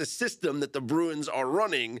is it the system that the Bruins are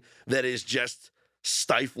running that is just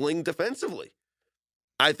stifling defensively?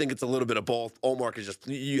 I think it's a little bit of both. Ullmark is just,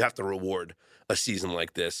 you have to reward a season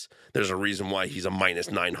like this. There's a reason why he's a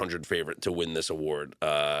minus 900 favorite to win this award.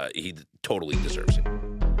 He totally deserves it.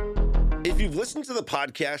 If you've listened to the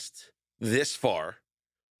podcast this far,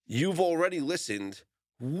 you've already listened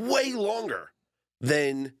way longer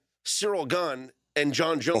than Cyril Gahn and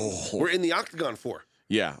John Jones were in the octagon for.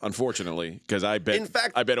 Yeah, unfortunately, because I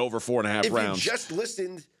bet over 4.5 rounds. If you just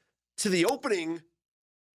listened to the opening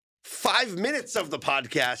 5 minutes of the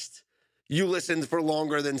podcast, you listened for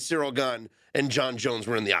longer than Cyril Gahn and John Jones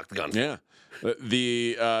were in the octagon. Yeah,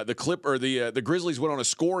 the clip or the Grizzlies went on a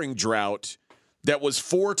scoring drought that was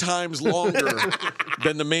 4 times longer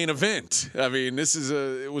than the main event. I mean,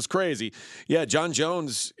 it was crazy. Yeah, John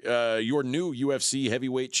Jones, your new UFC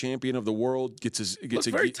heavyweight champion of the world, gets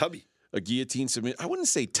very tubby. A guillotine submit. I wouldn't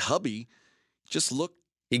say tubby, just looked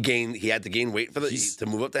He had to gain weight to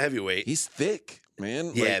move up to heavyweight. He's thick,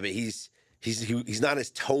 man. Yeah, but he's not as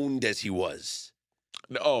toned as he was.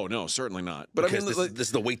 No, certainly not. But Because I mean, this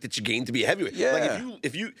is the weight that you gain to be a heavyweight. Yeah. Like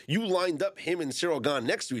if you lined up him and Cyril Gahn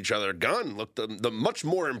next to each other, Gahn looked the much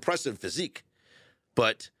more impressive physique.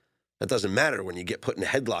 But that doesn't matter when you get put in a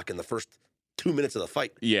headlock in the first 2 minutes of the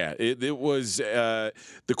fight. yeah, it was. The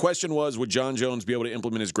question was, would John Jones be able to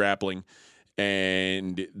implement his grappling?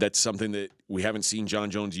 And that's something that we haven't seen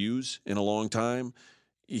John Jones use in a long time.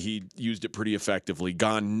 He used it pretty effectively.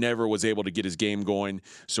 Gahn never was able to get his game going,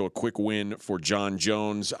 so a quick win for John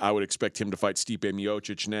Jones. I would expect him to fight Stipe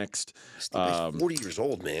Miocic next. Stipe's 40 years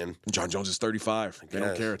old, man. John Jones is 35. They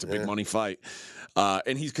don't care. It's a big yeah. money fight,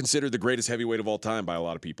 and he's considered the greatest heavyweight of all time by a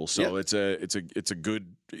lot of people. So Yeah. it's a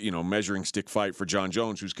good measuring stick fight for John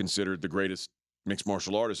Jones, who's considered the greatest mixed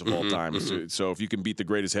martial artist of all time. So if you can beat the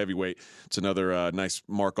greatest heavyweight, it's another nice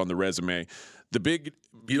mark on the resume.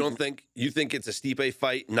 You think it's a Stipe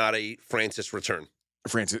fight, not a Francis return?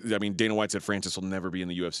 Dana White said Francis will never be in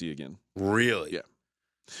the UFC again. Really? Yeah.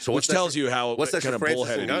 So Which tells you how what's kind next of for Francis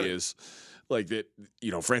bullheaded Ngannou? he is. Like that,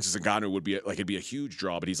 Francis Ngannou would be it'd be a huge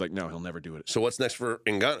draw, but he's like, no, he'll never do it. So what's next for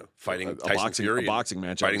Ngannou? Fighting Tyson Fury? A boxing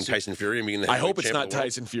match. Fighting obviously. Tyson Fury and being the I hope heavyweight it's champ not of the world?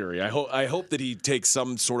 Tyson Fury. I hope that he takes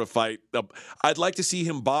some sort of fight. I'd like to see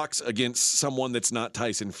him box against someone that's not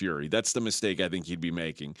Tyson Fury. That's the mistake I think he'd be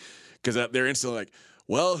making, because they're instantly like,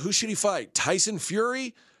 well, who should he fight? Tyson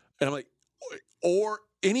Fury? And I'm like, or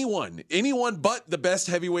anyone but the best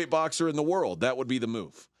heavyweight boxer in the world. That would be the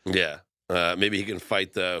move. Yeah. Maybe he can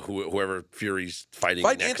fight whoever Fury's fighting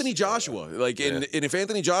Fight next. Anthony Joshua. And if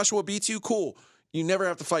Anthony Joshua beats you, cool. You never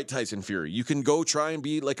have to fight Tyson Fury. You can go try and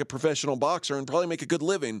be like a professional boxer and probably make a good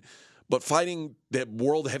living, but fighting that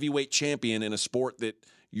world heavyweight champion in a sport that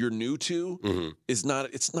you're new to it's not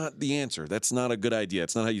the answer. That's not a good idea.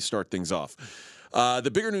 It's not how you start things off. The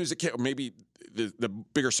bigger news maybe the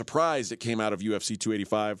bigger surprise that came out of UFC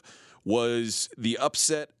 285 was the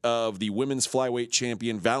upset of the women's flyweight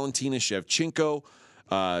champion Valentina Shevchenko.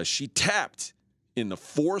 She tapped in the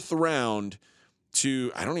fourth round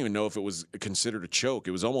to, I don't even know if it was considered a choke.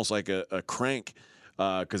 It was almost like a crank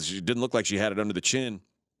because she didn't look like she had it under the chin.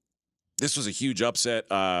 This was a huge upset.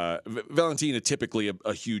 Valentina, typically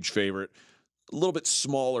a huge favorite. A little bit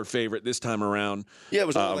smaller favorite this time around. Yeah, it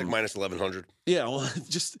was only like minus 1,100. Yeah, well,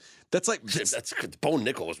 that's like Bo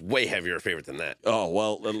Nickel was way heavier favorite than that. Oh,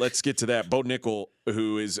 well, let's get to that. Bo Nickel,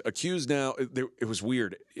 who is accused now, it was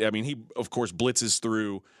weird. I mean, he, of course, blitzes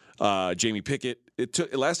through Jamie Pickett.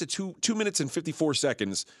 It lasted 2 minutes and 54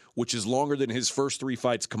 seconds, which is longer than his first three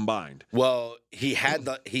fights combined. Well, he had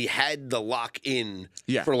the lock in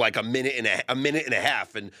Yeah. for like a minute and a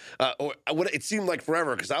half, and it seemed like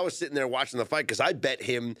forever because I was sitting there watching the fight because I bet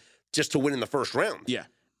him just to win in the first round. Yeah.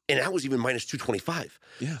 And that was even minus 225.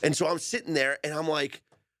 Yeah. And so I'm sitting there and I'm like,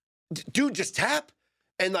 dude, just tap.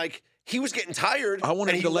 And like, he was getting tired. I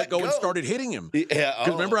wanted him to let go and started hitting him. Yeah. Because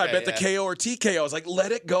remember, I bet the KO or TKO. I was like,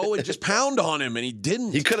 let it go and just pound on him, and he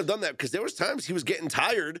didn't. He could have done that because there was times he was getting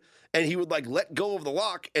tired and he would like let go of the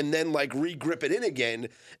lock and then like re-grip it in again.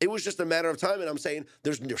 It was just a matter of time. And I'm saying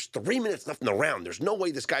there's 3 minutes left in the round. There's no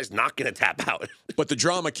way this guy's not going to tap out. But the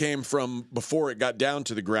drama came from before it got down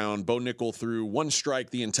to the ground. Bo Nickel threw one strike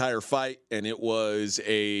the entire fight, and it was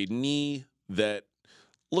a knee that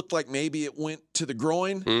looked like maybe it went to the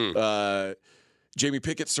groin. Jamie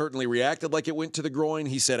Pickett certainly reacted like it went to the groin.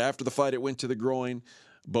 He said after the fight it went to the groin.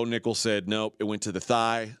 Bo Nickel said, nope, it went to the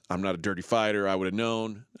thigh. I'm not a dirty fighter. I would have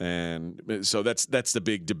known. And so that's the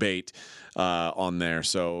big debate on there.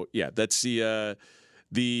 So, yeah, that's the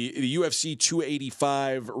UFC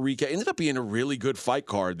 285 recap. Ended up being a really good fight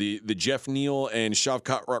card. The Jeff Neal and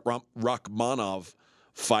Shavkat Rakhmonov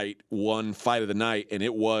fight won fight of the night, and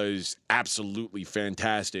it was absolutely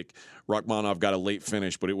fantastic. Rakhmonov got a late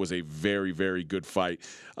finish, but it was a very, very good fight.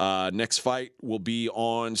 Next fight will be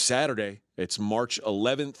on Saturday. It's March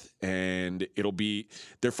 11th, and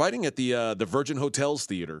they're fighting at the Virgin Hotels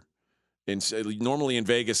Theater. And normally in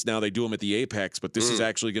Vegas now they do them at the Apex, but this is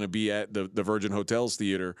actually going to be at the Virgin Hotels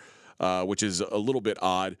Theater, which is a little bit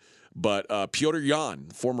odd. But Petr Yan,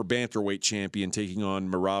 former bantamweight champion, taking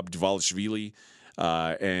on Merab Dvalishvili.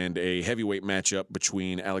 And a heavyweight matchup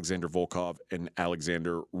between Alexander Volkov and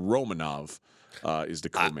Alexander Romanov is the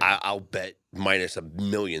co-main. I'll bet minus $1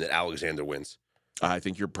 million that Alexander wins. I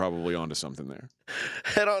think you're probably onto something there.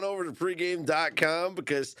 Head on over to pregame.com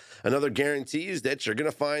because another guarantee is that you're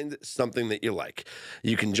going to find something that you like.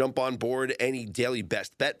 You can jump on board any daily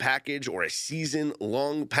best bet package or a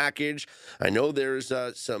season-long package. I know there's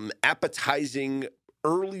some appetizing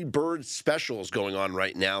early bird specials going on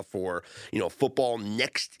right now for, football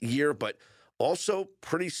next year, but Also,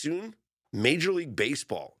 pretty soon, Major League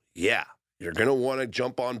Baseball. Yeah, you're going to want to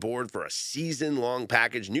jump on board for a season-long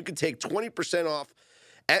package, and you can take 20% off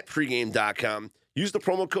at pregame.com. Use the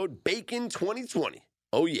promo code BACON2020.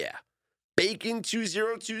 Oh, yeah,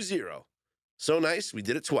 BACON2020. So nice, we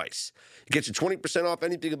did it twice. Get you 20% off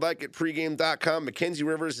anything you'd like at pregame.com. Mackenzie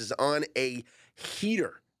Rivers is on a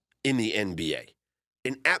heater in the NBA.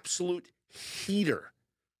 An absolute heater.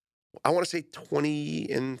 I want to say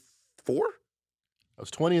 20-4? I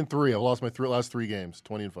was 20-3. I've lost my last 3 games.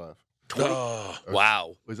 20-5. 20?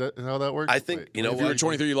 Wow. Is that how that works? I think, you know If you were what?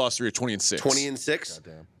 23, you lost 3. You're 20-6. 20-6?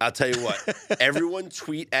 Goddamn. I'll tell you what. Everyone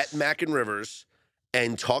tweet at Mac and Rivers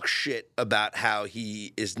and talk shit about how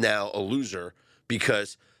he is now a loser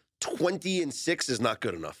because 20-6 is not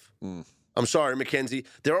good enough. I'm sorry, Mackenzie.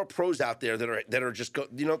 There are pros out there that are just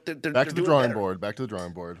they're Back to the doing drawing better. board. Back to the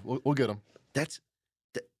drawing board. We'll get them. That's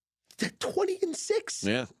 20-6.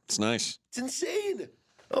 Yeah, it's nice. It's insane.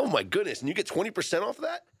 Oh my goodness! And you get 20% off of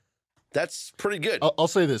that? That's pretty good. I'll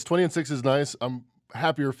say this: 20-6 is nice. I'm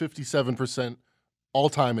happier 57% all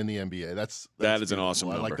time in the NBA. That is an awesome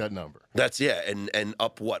I like number. that number. That's and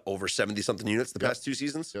up over 70-something units the past 2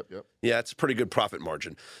 seasons. Yep. Yeah, it's a pretty good profit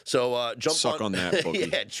margin. So Suck on that, bookie.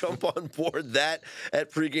 Yeah, jump on board that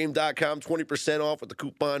at pregame.com. 20% off with the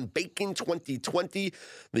coupon BACON2020.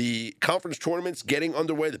 The conference tournament's getting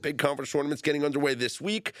underway. The big conference tournament's getting underway this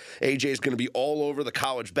week. AJ is going to be all over the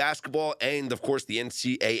college basketball and, of course, the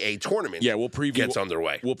NCAA tournament. Yeah, we'll preview. Gets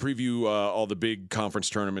underway. We'll preview all the big conference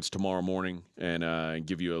tournaments tomorrow morning and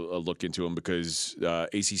give you a look into them because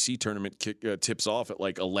ACC tournament tips off at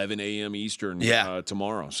like 11 a.m. Eastern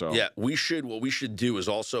tomorrow. So Yeah, what we should do is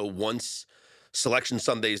also once Selection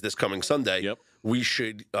Sunday is this coming Sunday, Yep. we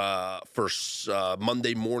should, for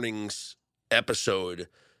Monday morning's episode,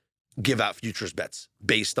 give out futures bets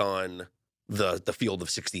based on the field of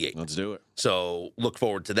 68. let's do it. So look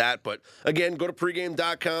forward to that. But again, go to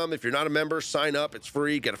pregame.com. If you're not a member, sign up. It's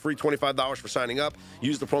free. Get a free $25 for signing up.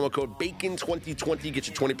 Use the promo code BACON2020. Get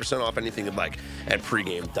you 20% off anything you'd like at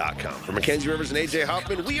pregame.com. For Mackenzie Rivers and AJ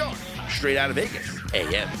Hoffman, we are Straight Out of Vegas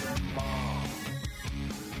AM.